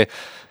 그때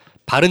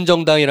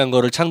바른정당이란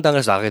거를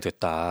창당해서 나가게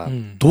됐다.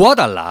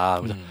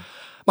 도와달라.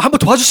 한번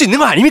도와줄 수 있는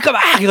거 아닙니까?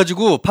 막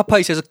해가지고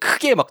파파이스에서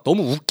크게 막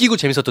너무 웃기고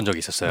재밌었던 적이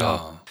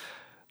있었어요.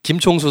 김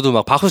총수도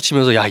막 박수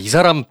치면서 야, 이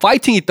사람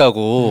파이팅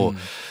있다고.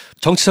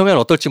 정치 성향은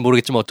어떨지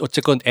모르겠지만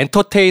어쨌건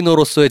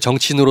엔터테이너로서의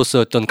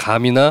정치인으로서의 어떤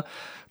감이나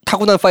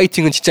타고난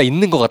파이팅은 진짜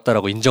있는 것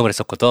같다라고 인정을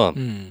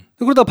했었거든.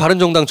 그러다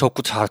바른정당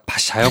접고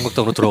다시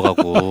자유한국당으로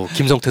들어가고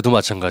김성태도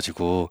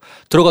마찬가지고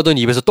들어가더니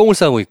입에서 똥을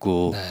싸고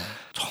있고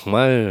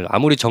정말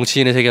아무리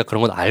정치인의 세계가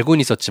그런 건 알고는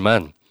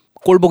있었지만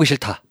꼴 보기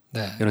싫다.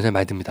 이런 생각이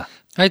많이 듭니다.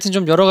 하여튼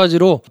좀 여러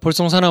가지로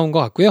볼썽사나운 것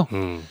같고요.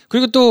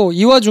 그리고 또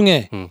이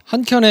와중에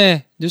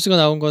한켠에 뉴스가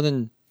나온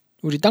거는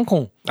우리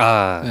땅콩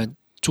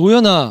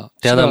조연아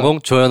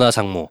대한항공 조연아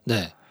상무.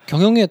 네.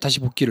 경영에 다시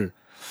복귀를.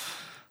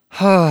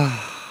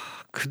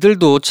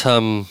 그들도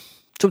참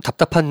좀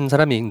답답한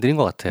사람들인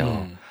것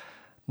같아요.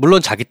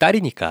 물론 자기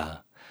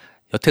딸이니까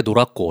여태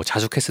놀았고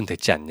자숙했으면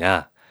됐지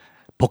않냐.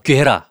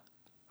 복귀해라.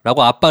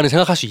 라고 아빠는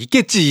생각할 수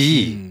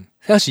있겠지.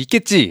 생각할 수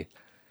있겠지.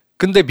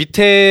 근데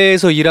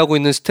밑에서 일하고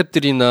있는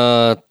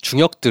스태프들이나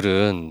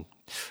중역들은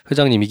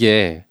회장님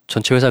이게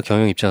전체 회사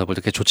경영 입장에서 볼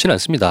때 그렇게 좋지는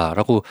않습니다.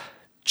 라고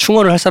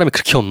충원을 할 사람이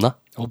그렇게 없나?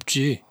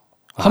 없지.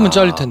 하면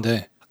잘릴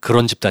텐데.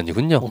 그런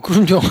집단이군요.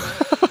 그럼요.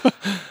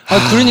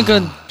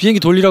 그러니까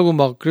비행기 돌리라고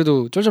막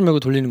그래도 쩔쩔매고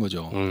돌리는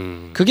거죠.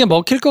 그게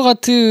먹힐 것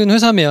같은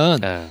회사면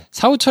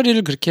사후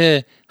처리를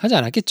그렇게 하지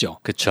않았겠죠.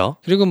 그렇죠.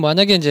 그리고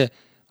만약에 이제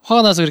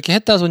화가 나서 그렇게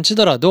했다 손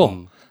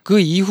치더라도 그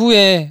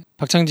이후에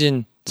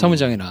박창진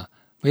사무장이나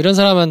뭐 이런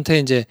사람한테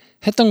이제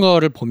했던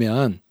거를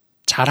보면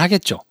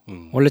잘하겠죠.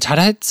 원래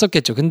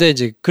잘했었겠죠. 근데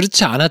이제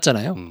그렇지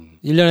않았잖아요.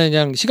 1년에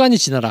그냥 시간이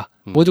지나라.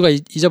 모두가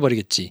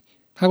잊어버리겠지.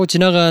 하고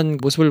지나간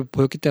모습을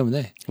보였기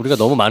때문에 우리가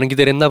너무 많은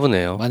기대를 했나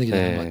보네요. 많은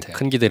기대를 한 것 같아요.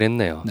 큰 기대를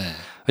했네요. 네.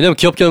 왜냐하면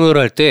기업 경영을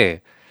할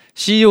때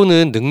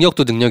CEO는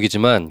능력도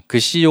능력이지만 그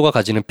CEO가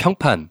가지는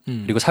평판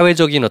그리고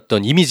사회적인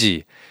어떤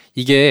이미지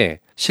이게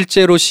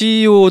실제로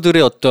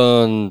CEO들의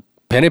어떤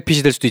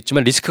베네핏이 될 수도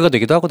있지만 리스크가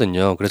되기도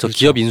하거든요. 그래서 그렇죠.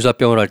 기업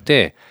인수합병을 할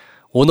때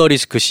오너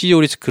리스크,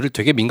 CEO 리스크를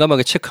되게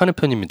민감하게 체크하는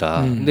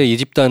편입니다. 근데 이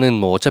집단은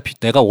뭐 어차피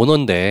내가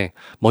오너인데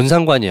뭔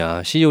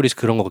상관이야. CEO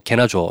리스크 그런 거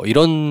개나 줘.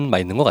 이런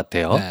말 있는 것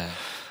같아요. 네.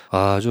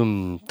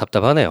 좀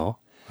답답하네요.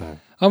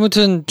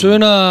 아무튼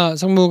조연아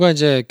상무가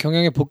이제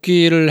경영에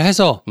복귀를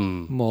해서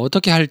뭐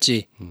어떻게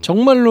할지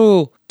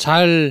정말로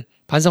잘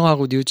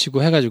반성하고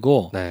뉘우치고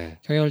해가지고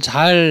경영을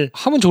잘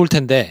하면 좋을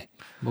텐데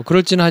뭐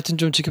그럴지는 하여튼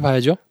좀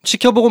지켜봐야죠.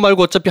 지켜보고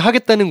말고 어차피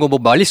하겠다는 거 뭐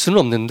말릴 수는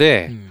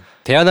없는데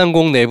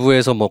대한항공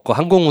내부에서 뭐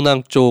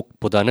항공운항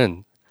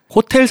쪽보다는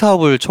호텔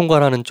사업을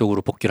총괄하는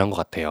쪽으로 복귀를 한 것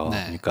같아요. 네.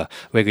 그러니까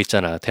왜 그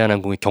있잖아.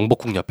 대한항공이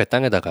경복궁 옆에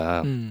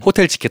땅에다가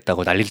호텔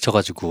짓겠다고 난리를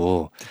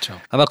쳐가지고 그쵸.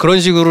 아마 그런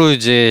식으로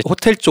이제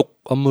호텔 쪽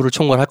업무를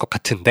총괄할 것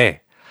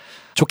같은데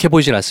좋게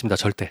보이진 않습니다.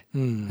 절대.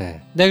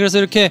 네, 그래서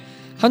이렇게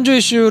한 주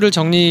이슈를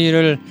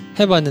정리를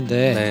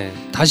해봤는데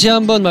다시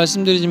한번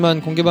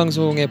말씀드리지만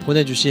공개방송에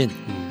보내주신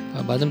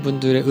많은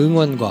분들의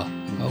응원과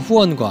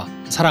후원과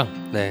사랑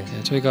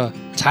저희가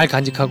잘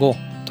간직하고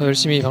더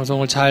열심히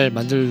방송을 잘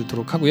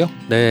만들도록 하고요.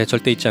 네,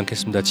 절대 잊지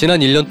않겠습니다. 지난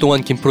 1년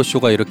동안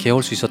김프로쇼가 이렇게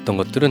해올 수 있었던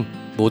것들은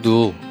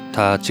모두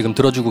다 지금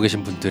들어주고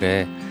계신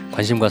분들의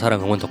관심과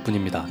사랑 응원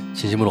덕분입니다.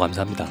 진심으로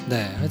감사합니다.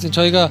 네, 하여튼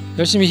저희가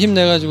열심히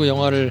힘내가지고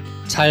영화를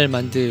잘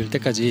만들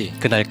때까지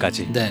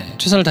그날까지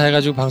최선을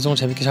다해가지고 방송을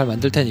재밌게 잘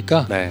만들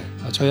테니까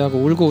저희하고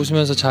울고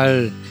웃으면서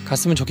잘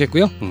갔으면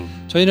좋겠고요.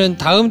 저희는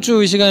다음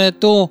주 이 시간에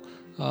또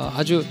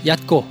아주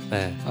얕고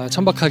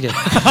천박하게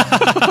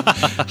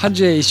한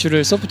주의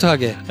이슈를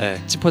소프트하게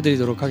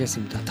짚어드리도록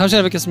하겠습니다. 다음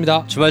시간에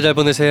뵙겠습니다. 주말 잘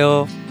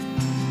보내세요.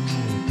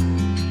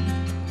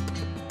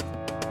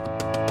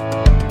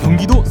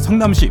 경기도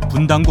성남시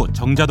분당구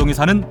정자동에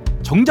사는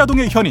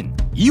정자동의 현인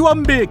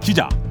이완배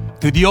기자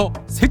드디어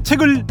새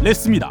책을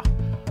냈습니다.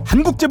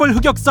 한국재벌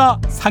흑역사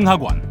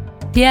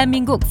상하권.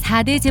 대한민국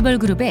 4대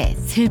재벌그룹의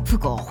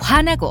슬프고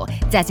화나고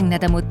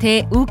짜증나다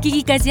못해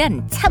웃기기까지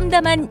한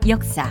참담한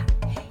역사.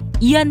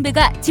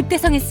 이완배가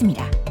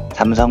집대성했습니다.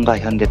 삼성과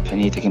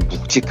현대편이 되게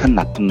묵직한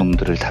나쁜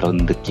놈들을 다룬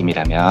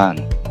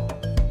느낌이라면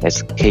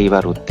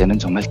SK와 롯데는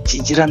정말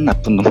찌질한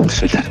나쁜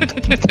놈들을 다룬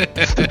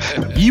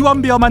느낌입니다.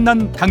 이완배와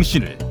만난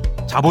당신을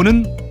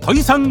자본은 더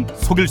이상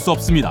속일 수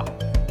없습니다.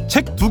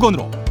 책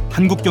 2권으로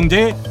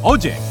한국경제의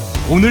어제,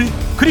 오늘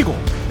그리고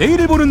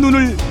내일을 보는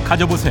눈을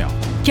가져보세요.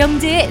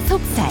 경제의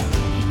속살,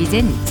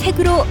 이젠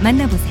책으로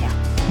만나보세요.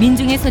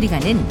 민중의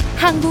소리가는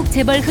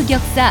한국재벌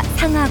흑역사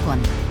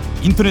상하권.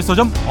 인터넷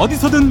서점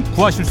어디서든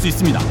구하실 수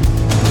있습니다.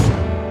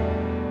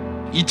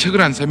 이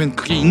책을 안 사면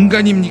그게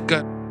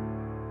인간입니까?